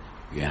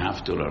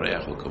 "V'yohavto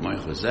l'reachu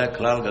kamoichu zeh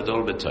klal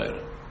gadol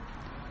b'Torah."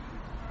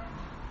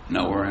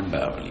 Nowhere in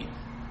Bavli.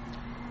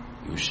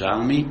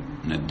 Yerushalmi,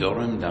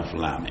 Nedorim Daf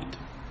Lamed,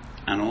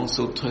 and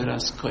also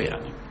Toras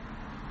Koyanim.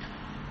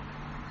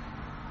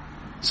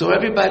 So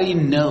everybody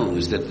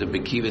knows that the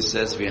Bekiva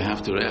says we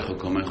have to rechu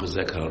komechu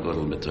zekar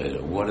gadol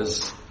b'Torah. What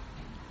is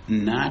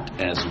not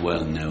as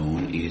well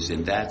known is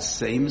in that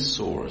same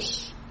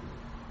source,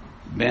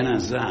 Ben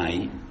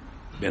Azai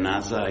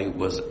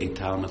was a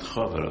Talmud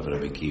Chover of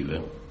Rabbi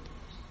Akiva.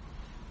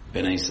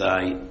 Ben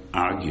Azai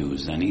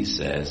argues and he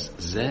says,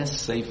 Zeh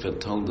Sefer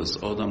told us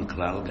Odom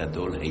Klal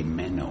Gadol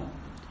Heimeno.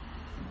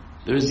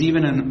 There is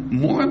even a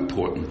more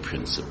important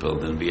principle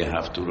than we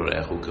have to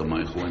rechu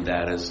komechu, and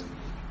that is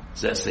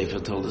Zeh Sefer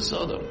told us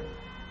Odom.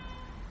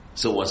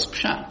 So what's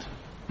pshat?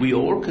 We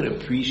all could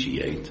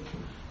appreciate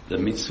the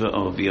mitzvah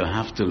of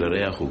V'yohavto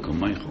l'reachu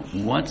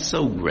kamoichu. What's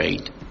so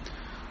great?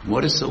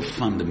 What is so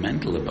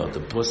fundamental about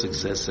the pasuk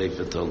Zeh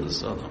Sefer told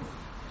us Odom?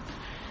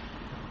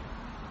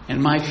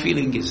 And my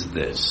feeling is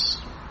this.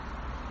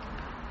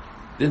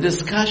 The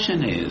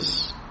discussion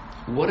is,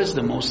 what is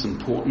the most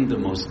important, the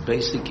most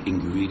basic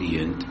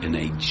ingredient in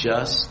a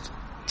just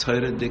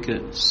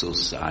Torah-dika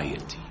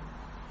society?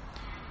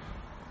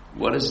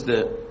 What is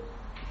the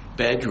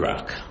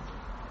bedrock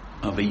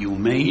of a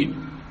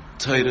humane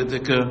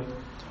Torah-dika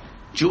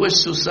Jewish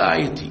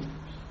society?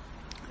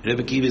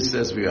 Rebbe Akiva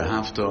says,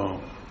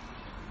 V'yohavto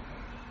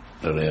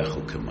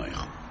l'reachu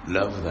kamoichu.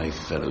 Love thy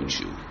fellow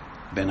Jew.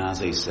 Ben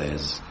Azai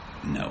says,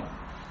 no,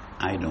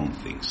 I don't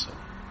think so.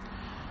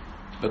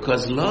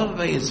 Because love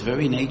by its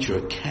very nature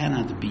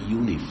cannot be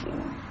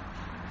uniform.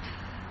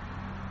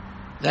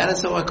 That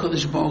is how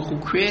HaKadosh Baruch Hu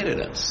created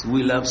us.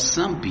 We love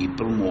some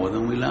people more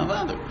than we love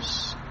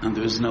others. And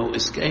there is no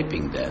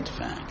escaping that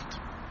fact.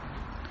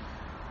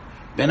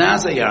 Ben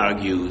Azai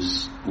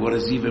argues what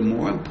is even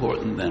more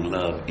important than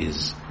love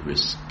is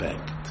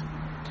respect.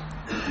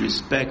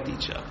 Respect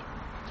each other.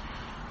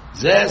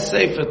 Zeh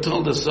Sefer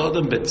told us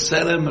Odom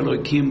B'Tselem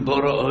Elokim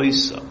Bora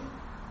Oisa.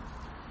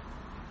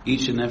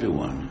 Each and every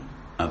one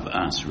of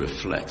us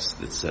reflects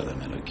the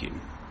Tselem Elokim.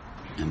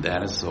 And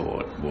that is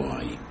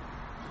why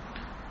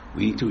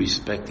we need to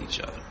respect each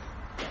other.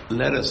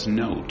 Let us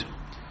note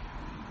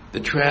the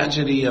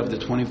tragedy of the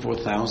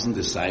 24,000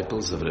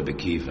 disciples of Rebbe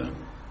Akiva.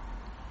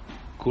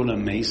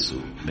 Kulam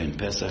Mesu ben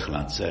Pesach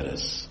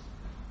Latzeres.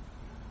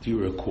 Do you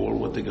recall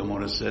what the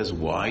Gemara says?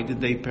 Why did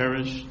they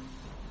perish?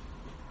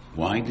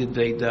 Why did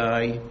they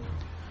die?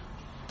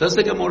 Does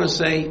the Gemara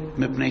say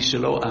Mipnei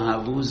shelo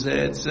ahavu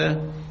zeh et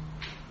zeh?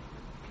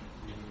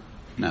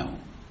 No.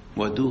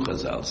 What do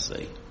Chazal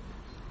say?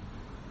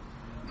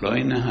 Lo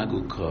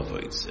nahagu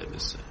kavod zeh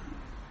b'zeh.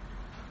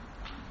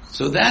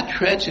 So that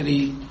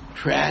tragedy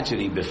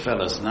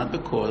befell us not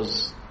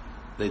because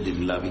they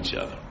didn't love each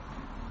other,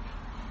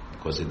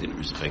 because they didn't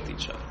respect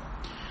each other.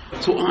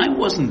 So I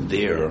wasn't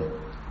there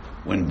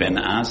when Ben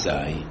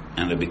Azai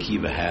and Rebbe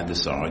Akiva had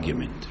this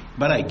argument,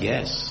 but I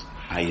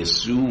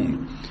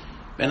assume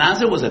Ben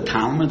Azai was a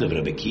Talmud of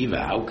Rebbe Akiva.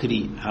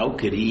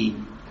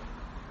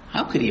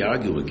 How could he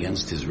argue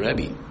against his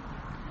Rebbe?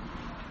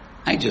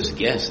 I just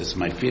guess. It's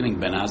my feeling.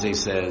 Ben Azai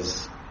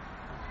says,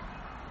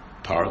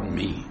 "Pardon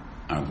me,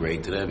 our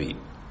great Rebbe.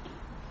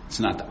 It's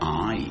not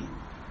I.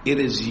 It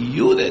is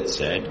you that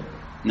said,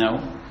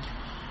 no.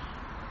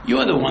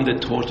 You're the one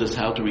that taught us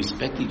how to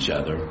respect each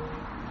other.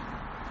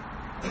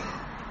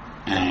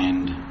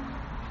 And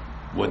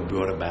what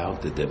brought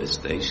about the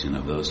devastation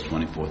of those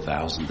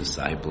 24,000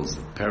 disciples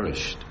that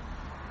perished?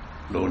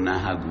 Lo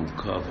nahagu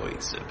kavod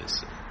zeh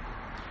b'zeh."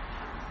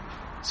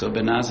 So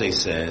Ben Azai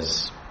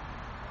says,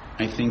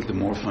 I think the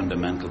more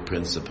fundamental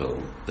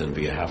principle than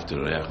V'yohavto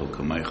l'reachu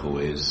kamoichu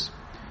is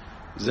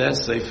Zeh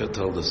Sefer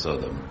told us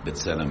Odom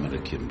B'Tselem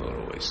Elokim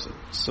Bora Oisa.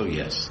 So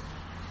yes,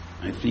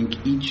 I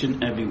think each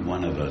and every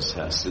one of us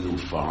has to do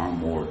far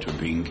more to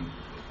bring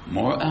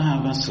more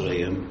ahavas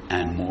reim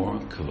and more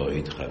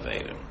kavod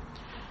chaverim.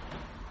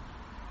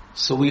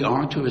 So we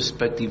are to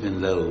respect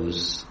even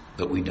those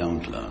that we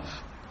don't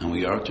love, and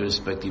we are to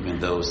respect even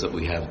those that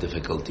we have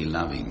difficulty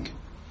loving.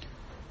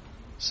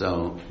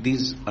 So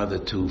these are the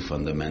two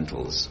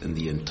fundamentals in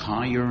the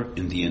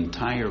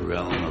entire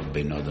realm of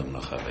Ben Adam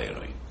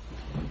L'Chaveroi.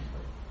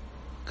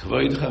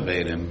 Kavod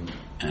chaverim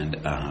and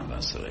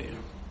ahavas reim.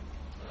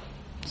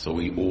 So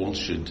we all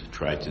should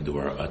try to do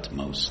our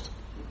utmost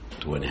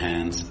to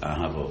enhance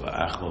ahava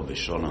v'achva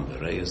v'sholom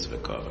v'reis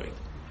v'kavod.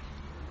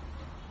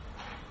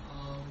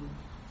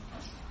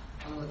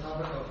 On the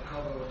topic of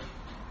kavod,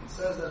 it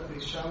says that the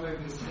Shammai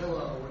and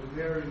Hillel would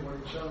marry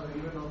each other,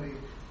 even though they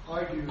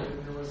argued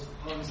and there was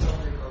probably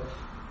something of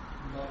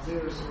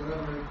Mamzeris or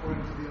whatever,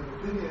 according to the other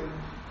opinion.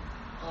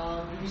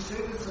 Do you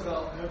say this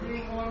about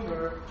everyone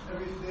or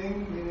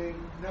everything? Meaning,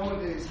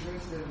 nowadays, for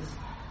instance,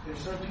 if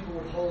certain people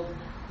would hold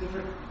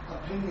different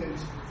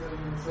opinions,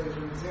 let's say,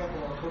 for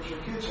example, a kosher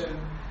kitchen,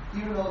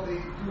 even though they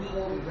do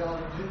hold a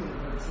valid opinion,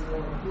 but it's a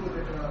more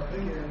hooligan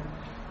opinion,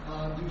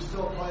 do you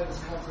still apply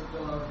this concept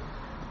of,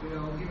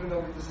 even though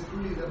we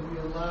disagree, that we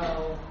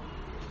allow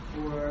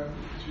to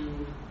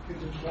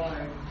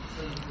intertwine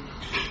certain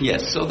things?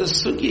 Yes, so the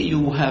sugya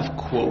you have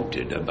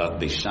quoted about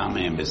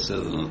Beishamai and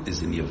Beisil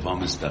is in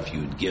Yevamos Daf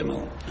Yud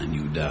Gimel and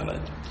Yud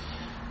Daled.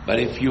 But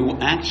if you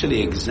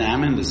actually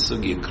examine the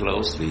sugya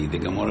closely, the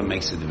Gemara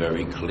makes it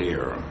very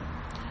clear.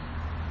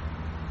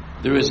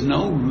 There is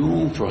no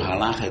room for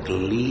halachic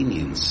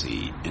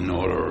leniency in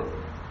order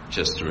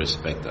just to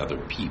respect other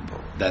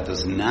people. That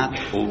does not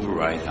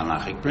override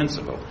halachic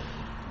principle.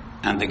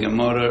 And the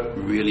Gemara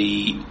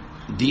really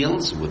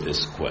deals with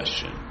this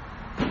question.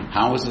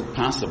 How is it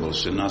possible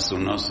if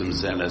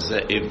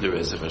there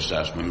is a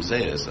chashash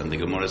mamzeres? And the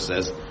Gemara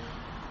says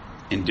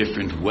in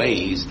different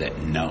ways that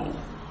no.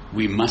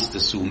 We must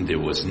assume there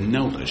was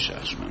no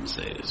chashash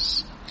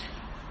mamzeres.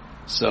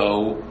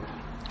 So,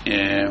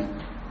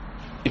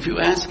 if you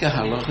ask a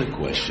halachic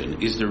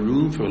question, is there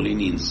room for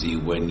leniency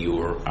when you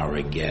are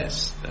a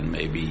guest and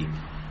maybe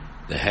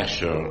the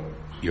hechsher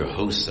your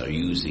hosts are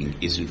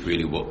using isn't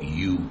really what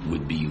you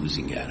would be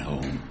using at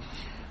home?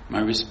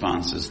 My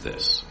response is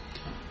this.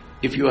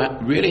 If you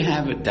really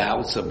have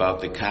doubts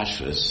about the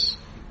kashrus,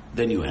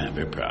 then you have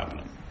a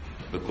problem.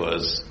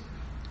 Because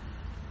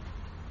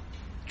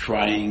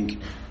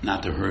trying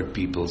not to hurt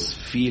people's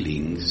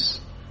feelings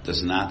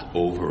does not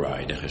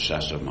override the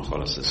chashash of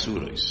macholas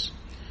asuros.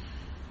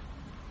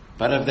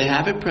 But if they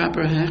have a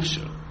proper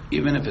hechsher,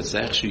 even if it's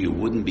hechsher you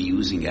wouldn't be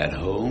using at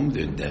home,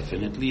 there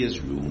definitely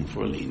is room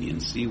for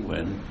leniency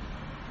when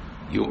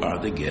you are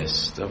the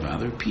guest of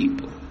other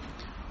people.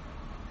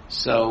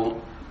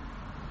 So,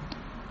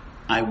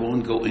 I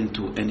won't go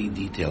into any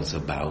details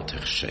about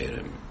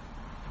hechsherim.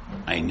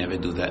 I never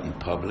do that in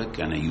public,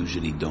 and I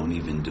usually don't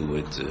even do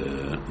it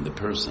on the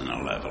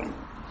personal level.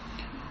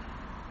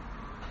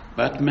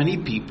 But many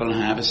people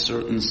have a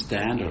certain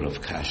standard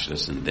of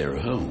kashrus in their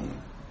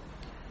home.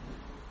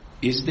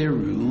 Is there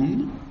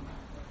room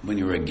when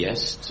you're a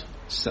guest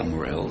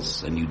somewhere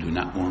else and you do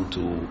not want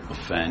to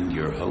offend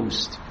your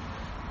host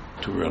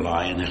to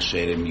rely on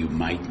hechsherim you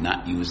might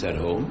not use at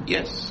home?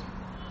 Yes,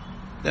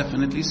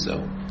 definitely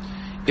so.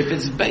 If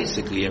it's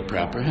basically a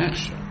proper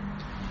hechsher.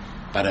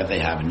 But if they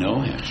have no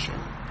hechsher,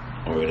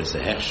 or it is a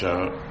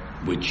hechsher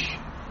which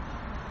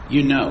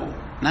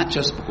not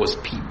just because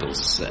people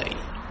say,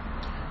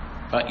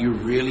 but you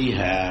really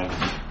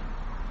have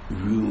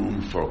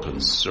room for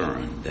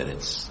concern that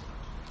it's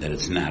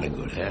not a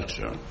good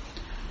hechsher,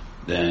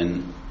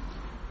 then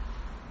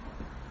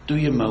do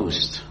your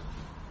most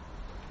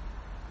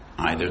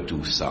either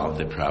to solve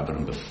the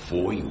problem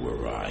before you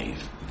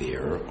arrive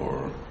there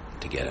or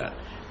to get out.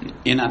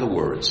 In other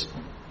words,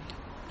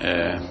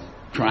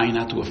 trying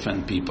not to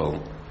offend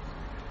people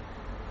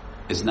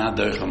is not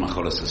derech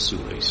macholas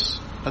asuros,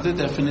 but there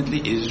definitely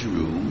is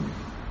room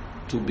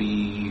to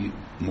be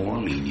more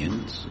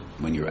lenient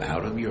when you're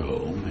out of your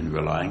home and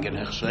relying on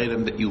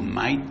hechsherim that you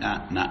might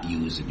not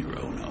use in your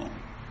own home.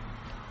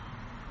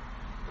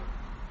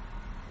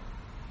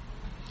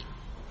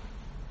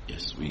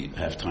 Yes, we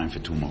have time for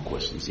 2 more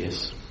questions.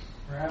 Yes?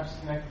 Perhaps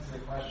connected to the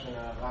question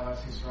of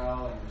Ahavas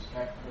Yisrael and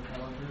respect for the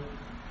fellow Jew,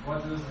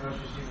 what does the Rosh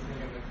Hashiva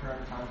think of the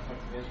current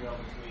conflict in Israel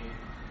between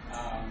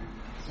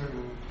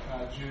certain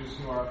Jews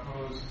who are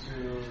opposed to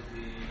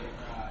the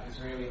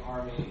Israeli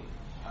army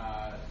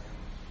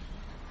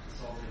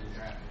assaulted and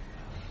drafted?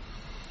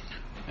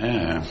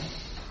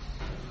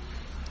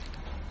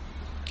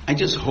 I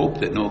just hope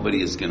that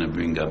nobody is going to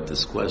bring up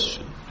this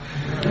question.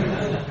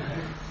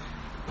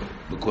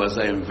 Because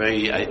I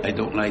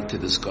don't like to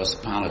discuss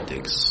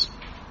politics.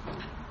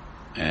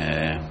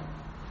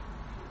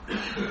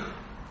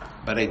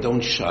 But I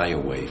don't shy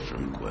away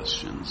from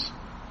questions.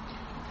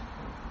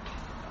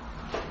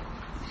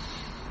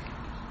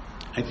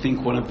 I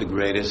think one of the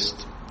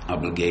greatest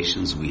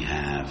obligations we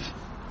have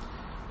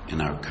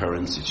in our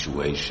current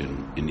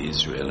situation in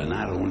Israel, and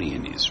not only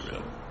in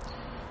Israel,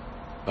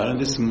 but in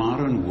this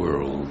modern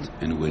world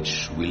in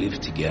which we live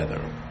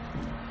together,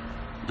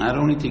 not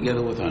only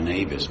together with our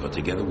neighbors, but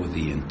together with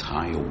the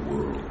entire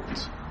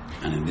world.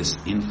 And in this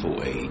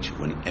info age,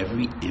 when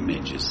every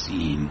image is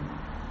seen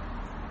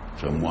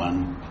from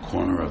one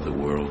corner of the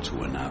world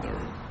to another,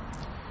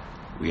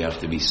 we have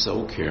to be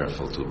so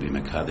careful to be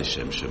Mekadesh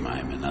Shem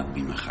Shemayim and not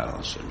be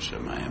Mechal Shem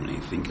Shemayim. And I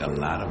think a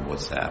lot of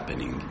what's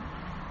happening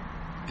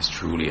is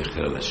truly a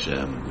Chilul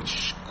Hashem,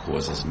 which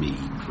causes me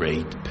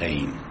great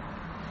pain.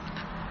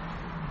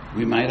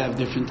 We might have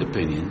different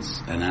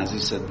opinions, and as I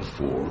said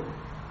before,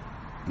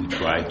 we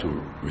try to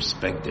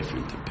respect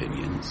different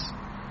opinions,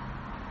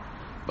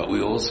 but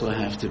we also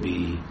have to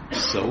be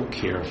so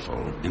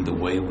careful in the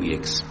way we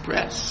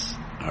express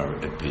our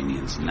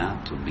opinions,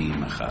 not to be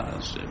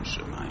Mechal Shem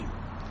Shemayim.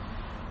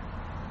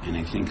 And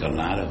I think a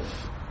lot of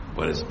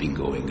what has been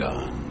going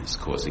on is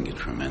causing a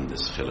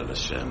tremendous Chilul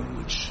Hashem,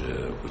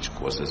 which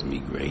causes me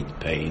great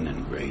pain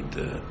and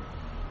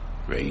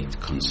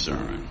great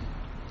concern.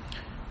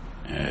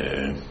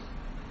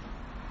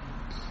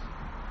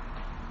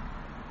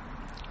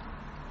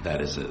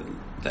 That is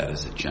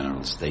a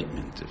general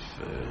statement,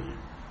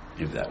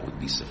 if that would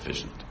be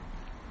sufficient.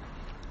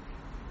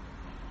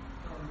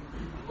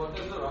 What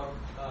does the Rav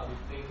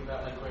think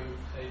about like going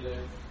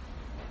Chalif?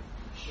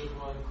 Should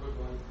one, could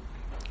one?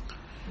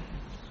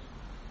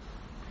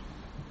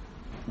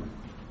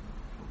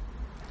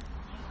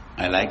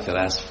 I like the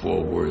last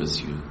 4 words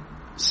you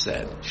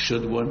said.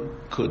 Should one,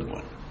 could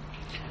one.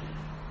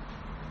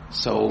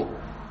 So,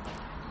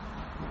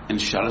 in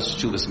Shalosh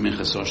Tshuvas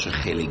Minchas Osher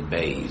Chelik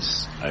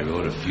Beis, I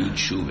wrote a few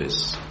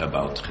tshuvas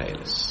about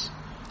Tchelis.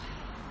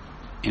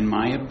 In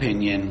my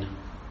opinion,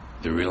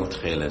 the real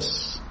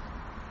Tchelis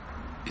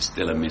is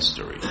still a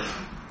mystery.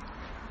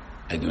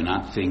 I do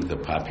not think the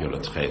popular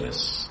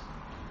Tchelis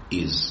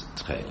is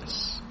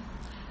Tchelis.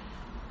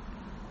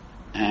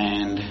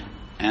 And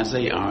as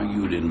I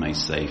argued in my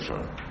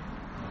Sefer,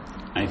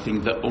 I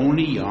think the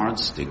only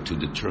yardstick to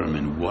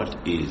determine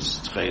what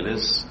is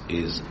Tchelis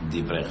is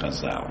Divrei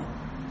Chazal.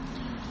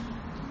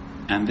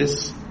 And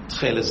this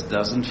Tchelis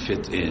doesn't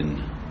fit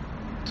in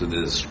to the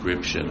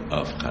description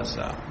of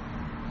Chazal.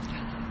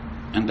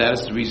 And that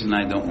is the reason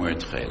I don't wear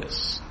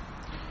Tchelis.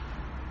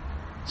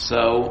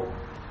 So,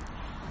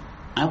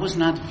 I was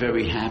not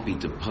very happy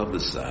to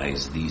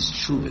publicize these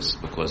tshuvas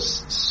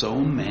because so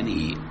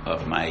many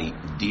of my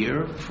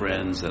dear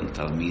friends and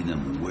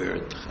Talmidim wear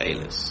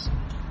Tchelis.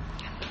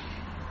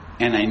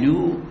 And I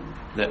knew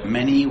that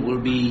many will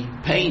be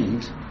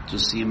pained to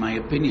see my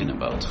opinion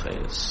about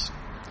Tchelis.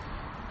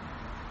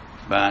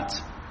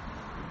 But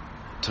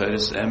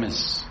Torah's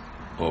emes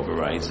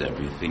overrides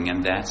everything,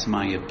 and that's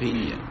my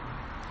opinion.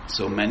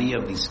 So many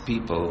of these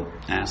people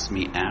asked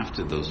me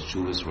after those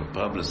tshuvas were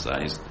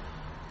publicized,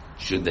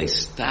 should they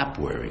stop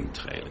wearing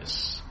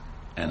Tchelis?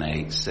 And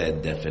I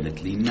said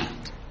definitely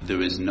not.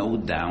 There is no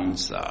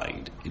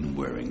downside in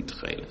wearing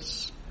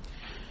Tchelis.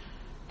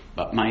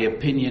 But my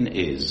opinion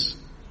is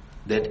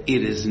that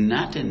it is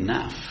not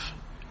enough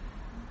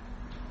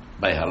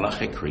by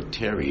halachic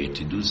criteria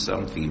to do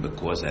something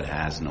because it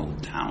has no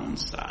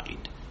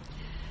downside.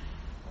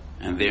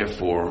 And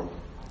therefore,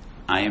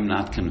 I am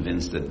not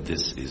convinced that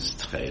this is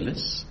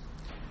Tchelis,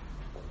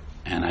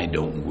 and I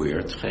don't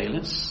wear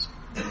Tchelis,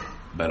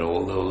 but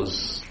all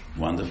those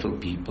wonderful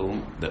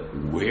people that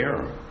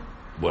wear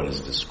what is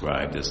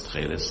described as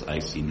Tchelis, I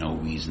see no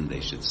reason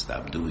they should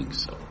stop doing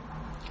so.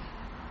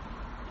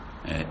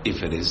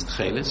 If it is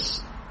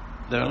Tchelis,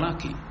 they're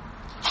lucky.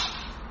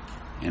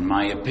 In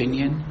my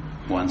opinion,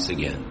 once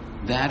again,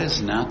 that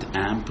is not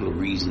ample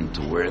reason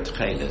to wear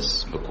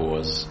Tchelis,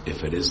 because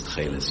if it is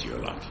Tchelis, you're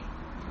lucky.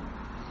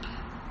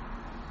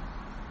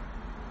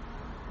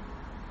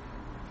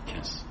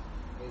 Yes.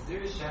 Is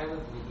there a shayla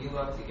of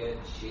Nehila to get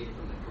shaved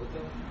from the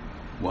Kuta?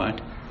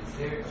 What? Is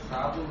there a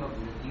problem of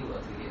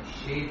Nehila to get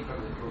shaved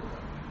from the Kuta?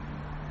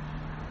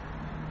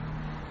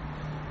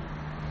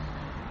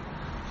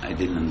 I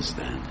didn't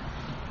understand.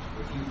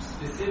 If you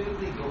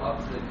specifically go up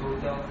to the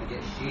Kuta to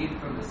get shaved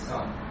from the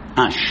sun.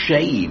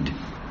 Shade.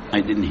 Yeah.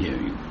 I didn't hear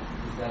you.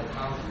 Is that a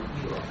problem of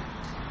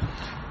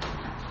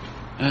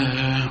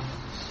Nehila?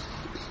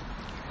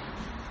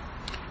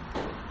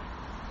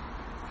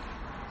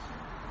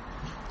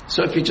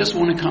 So if you just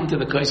want to come to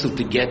the Kaisel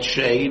to get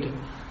shade,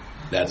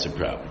 that's a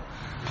problem.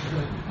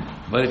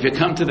 But if you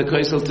come to the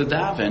Kaisel to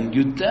daven,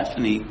 you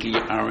definitely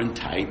are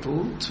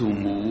entitled to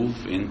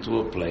move into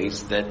a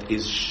place that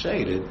is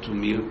shaded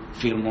to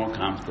feel more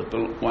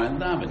comfortable while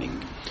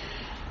davening.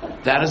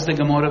 That is the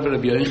Gemara of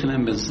Rabbi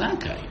Yochanan ben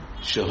Zakkai,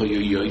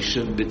 shehoyu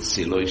yoshev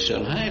b'tziloi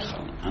shel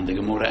heichal. And the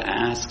Gemara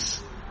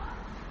asks,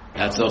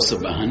 that's also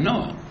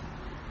b'hanoah.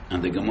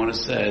 And the Gemara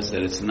says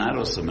that it's not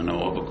also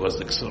Manoah because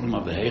the Ksolim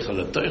of the Heichal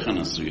are Teuchen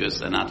Asuyas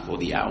and not for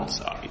the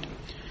outside.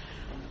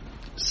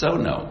 So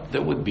no,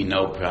 there would be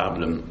no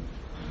problem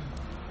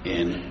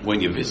in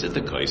when you visit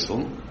the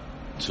Kaisel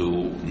to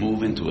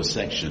move into a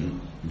section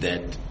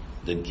that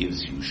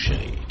gives you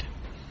shade.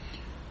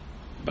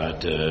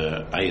 But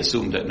I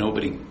assume that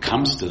nobody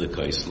comes to the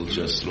Kaisel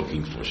just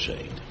looking for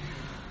shade.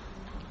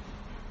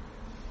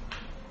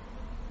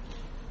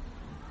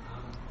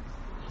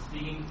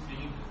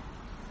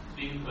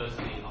 Speaking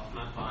personally, often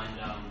I find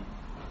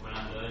when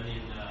I learn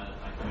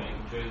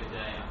during the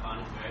day, I find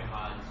it's very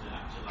hard to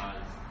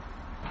actualize,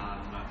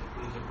 to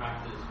put into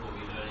practice what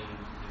we're learning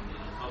in the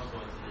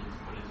Tosfos and then to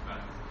put into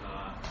practice in our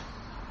life.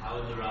 How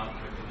would the Rav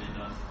recommend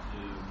us to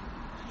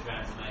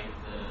translate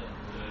the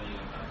learning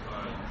of our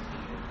Torah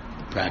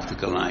into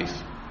practical life?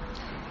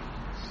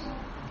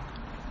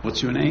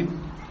 What's your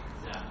name?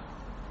 Zach.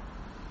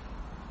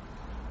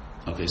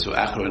 Okay, so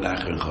Achron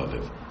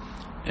Chaviv.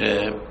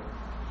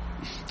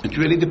 It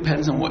really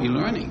depends on what you're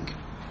learning.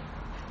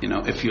 You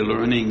know, if you're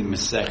learning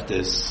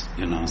Mesechtes,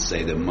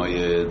 say the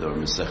Moyed or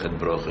Mesechet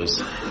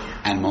Brochus,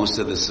 and most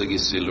of the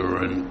sugis you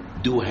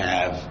learn do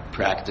have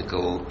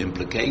practical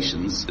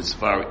implications, it's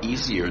far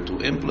easier to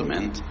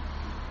implement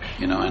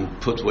and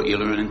put what you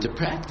learn into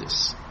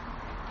practice.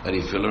 But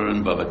if you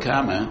learn Bava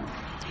Kama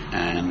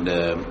and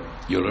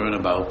you learn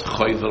about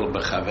Choivel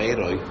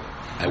B'Chaveroi,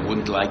 I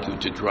wouldn't like you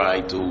to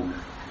try to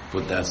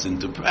put that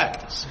into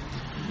practice.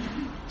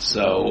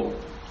 So,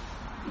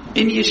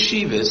 in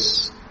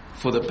yeshivas,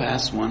 for the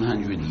past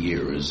 100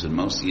 years, in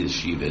most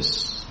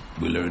yeshivas,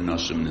 we learn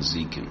Noshim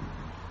Nezikim.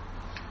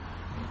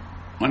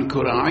 One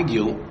could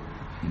argue,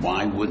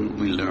 why wouldn't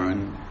we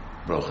learn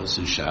Brochas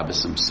and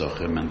Shabbos and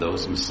Psochim and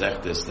those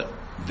Masechtas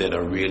that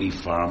are really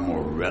far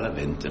more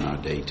relevant in our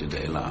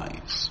day-to-day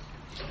lives?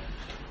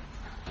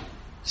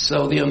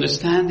 So the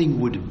understanding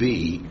would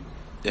be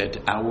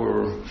that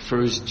our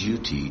first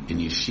duty in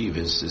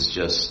yeshivas is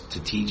just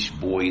to teach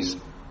boys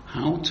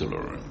how to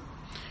learn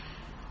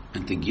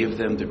and to give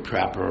them the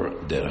proper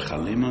derech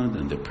halimud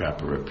and the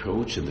proper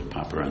approach and the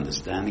proper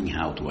understanding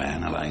how to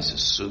analyze a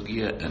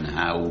sugya and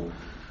how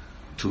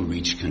to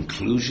reach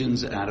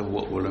conclusions out of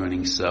what we're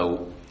learning.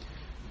 So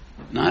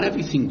not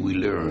everything we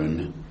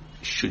learn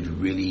should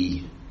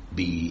really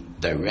be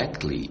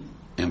directly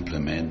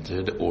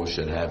implemented or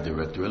should have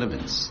direct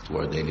relevance to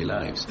our daily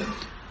lives.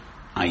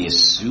 I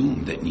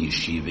assume that in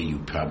yeshiva you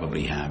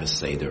probably have a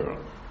seder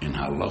in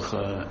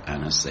halacha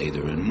and a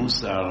seder in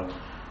musar,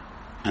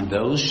 and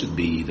those should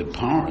be the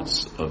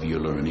parts of your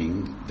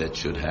learning that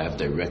should have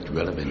direct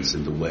relevance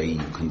in the way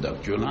you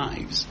conduct your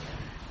lives.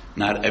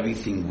 Not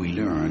everything we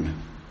learn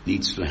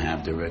needs to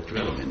have direct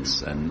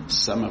relevance, and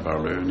some of our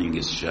learning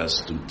is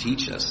just to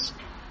teach us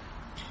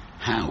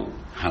how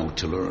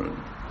to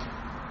learn.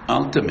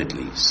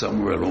 Ultimately,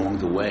 somewhere along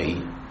the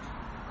way,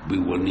 we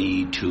will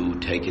need to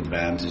take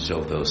advantage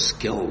of those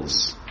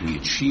skills we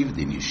achieved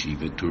in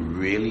yeshiva to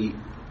really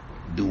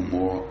do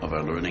more of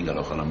our learning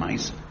halacha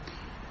l'maaseh.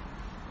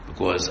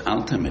 Because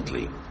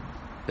ultimately,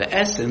 the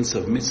essence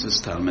of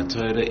mitzvahs Talmud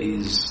Torah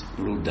is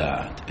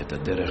ludat, et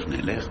haderech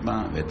nelech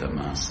ba, v'et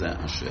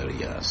ha'maaseh asher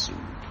yasu.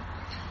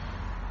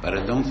 But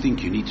I don't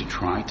think you need to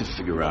try to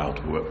figure out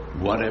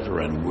whatever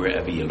and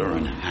wherever you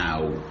learn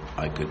how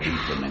I could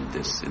implement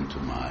this into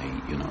my,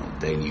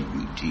 daily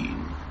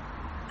routine.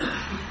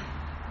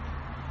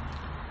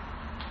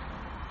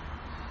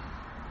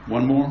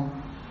 One more?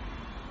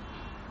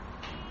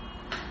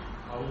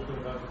 I will put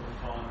about the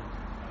phone,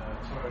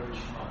 Torah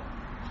Lishma.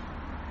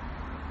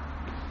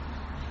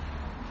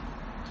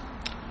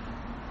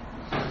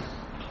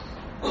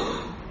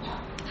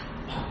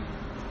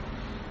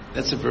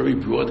 That's a very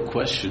broad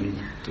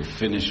question to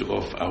finish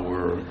off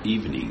our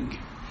evening.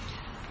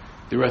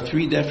 There are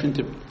three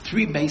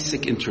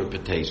basic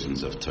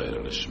interpretations of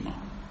Torah Lishma.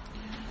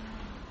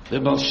 The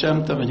Baal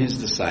Shem Tov and his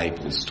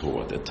disciples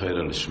taught that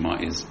Torah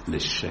Lishma is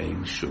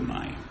L'Shem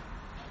Shumayim.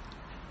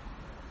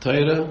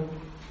 Torah,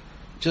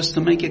 just to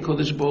make a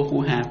Kodesh Baruch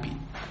Hu happy.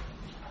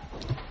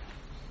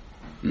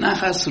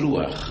 Nachas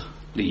Ruach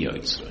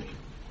Liyotzroi.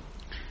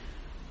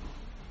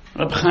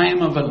 Reb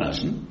Chaim of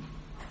Volozhin,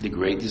 the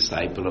great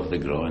disciple of the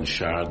Groen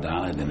Shar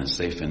Daled in a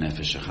Sefer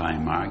Nefesh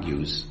HaChaim,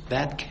 argues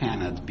that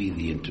cannot be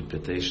the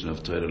interpretation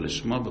of Torah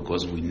Lishma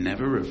because we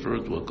never refer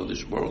to a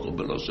Kodesh Baruch Hu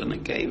b'Loshen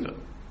Nekeva.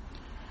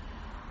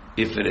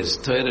 If it is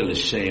Torah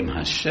L'Shem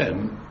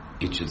Hashem,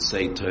 it should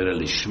say Torah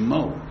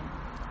Lishmo,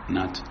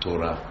 not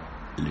Torah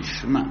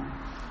Lishma.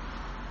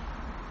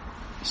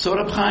 So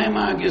Reb Chaim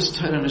argues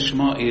Torah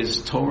Lishma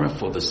is Torah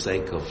for the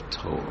sake of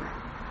Torah.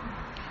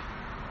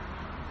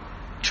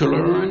 To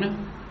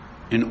learn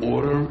in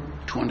order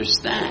to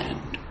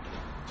understand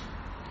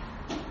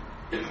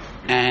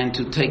and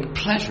to take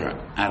pleasure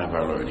out of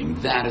our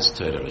learning, that is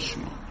Torah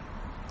Lishma.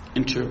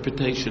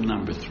 Interpretation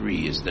number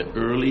 3 is the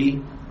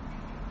early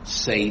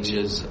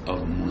sages of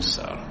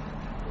Musar.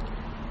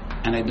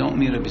 And I don't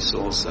mean Rabbi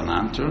Saul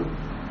Sananter,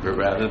 but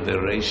rather the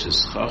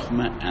Reishis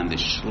Chachma and the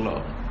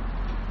Shlo,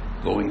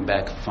 going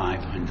back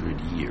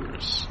 500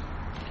 years.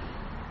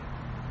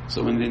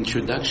 So in the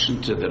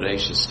introduction to the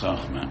Reishis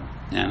Chachma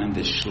and in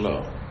the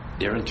Shlo,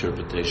 their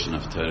interpretation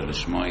of Torah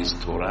Lishma is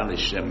Torah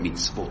L'Shem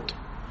Mitzvot.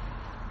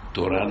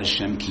 Torah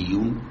L'Shem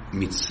Kiyum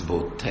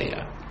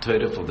Mitzvoteya.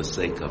 Torah for the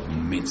sake of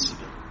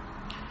mitzvah.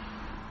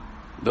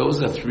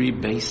 Those are 3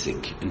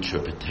 basic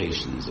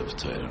interpretations of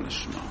Torah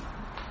Lishma.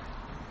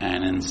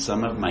 And in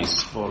some of my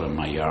Sforim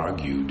I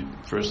argued,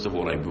 first of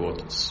all I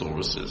brought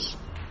sources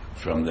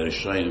from the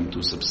Rishonim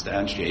to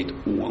substantiate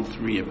all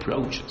 3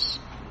 approaches.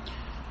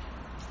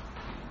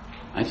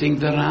 I think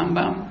the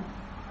Rambam,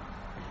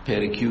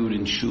 Perek Yud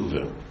in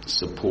Shuvah,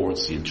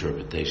 supports the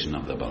interpretation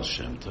of the Baal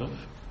Shem Tov.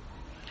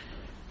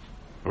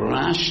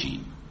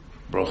 Rashi,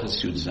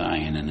 Brochas Yud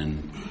Zayin, and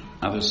in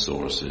other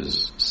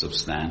sources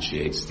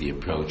substantiates the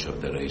approach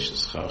of the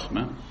Reishis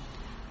Chachma,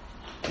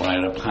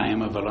 while Reb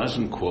Chaim of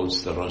Volozhin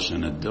quotes the Rosh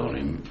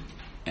Hadorim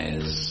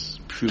as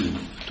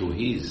proof to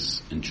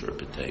his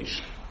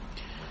interpretation.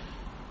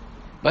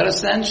 But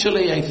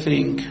essentially I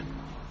think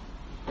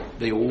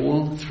they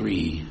all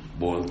 3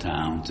 boil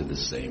down to the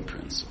same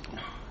principle.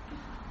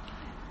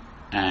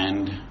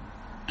 And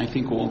I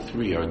think all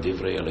 3 are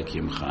Divrei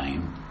Elokim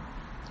Chaim,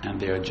 and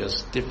they are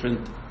just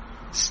different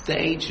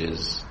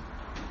stages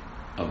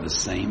of the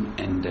same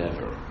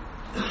endeavor.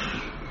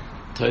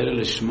 Torah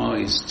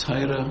Lishma is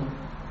Torah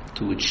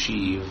to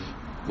achieve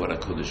what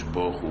HaKadosh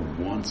Baruch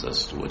Hu wants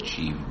us to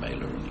achieve by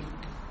learning,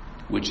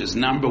 which is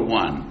number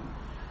one.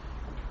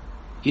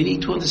 You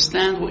need to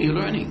understand what you're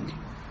learning.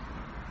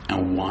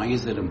 And why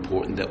is it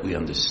important that we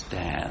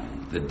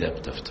understand the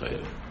depth of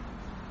Torah?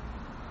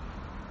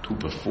 To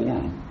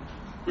perform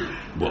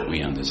what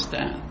we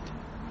understand.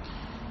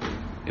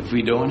 If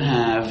we don't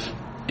have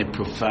a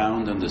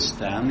profound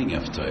understanding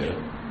of Torah,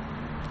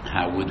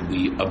 how would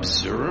we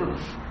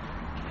observe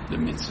the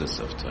mitzvahs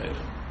of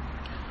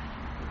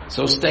Torah?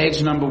 So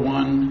stage number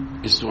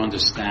one is to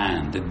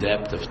understand the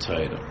depth of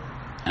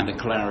Torah and the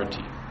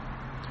clarity,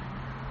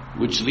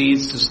 which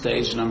leads to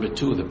stage number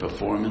two, the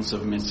performance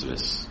of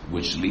mitzvahs,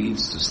 which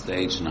leads to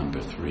stage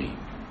number three,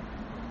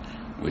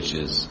 which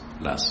is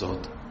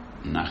lasot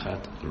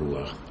nachat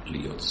ruach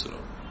liyotzro.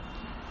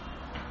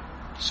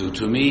 So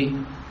to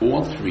me,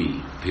 all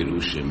three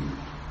pirushim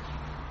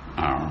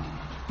are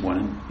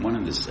one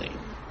and the same.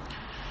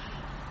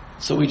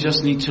 So we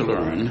just need to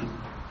learn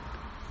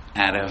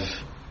out of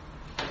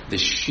the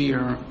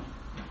sheer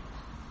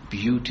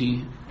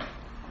beauty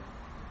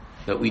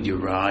that we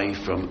derive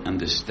from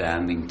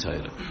understanding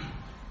Torah.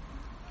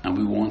 And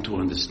we want to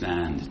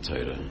understand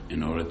Torah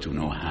in order to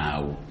know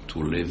how to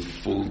live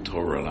full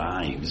Torah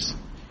lives.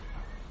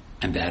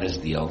 And that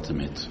is the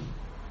ultimate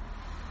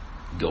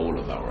goal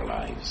of our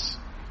lives,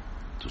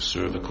 to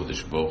serve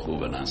HaKadosh Baruch Hu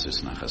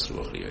v'nasis nachas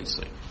ruach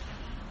liyotzei.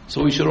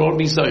 So we should all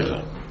be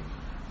zoicha,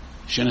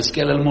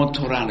 שנזכה ללמוד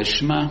תורה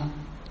לשמה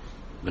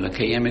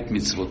ולקיים את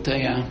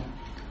מצוותיה,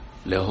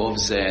 לאהוב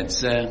זה את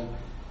זה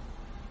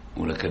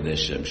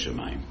ולקדש שם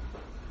שמיים.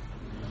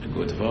 A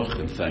good vach,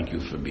 and thank you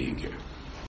for being here.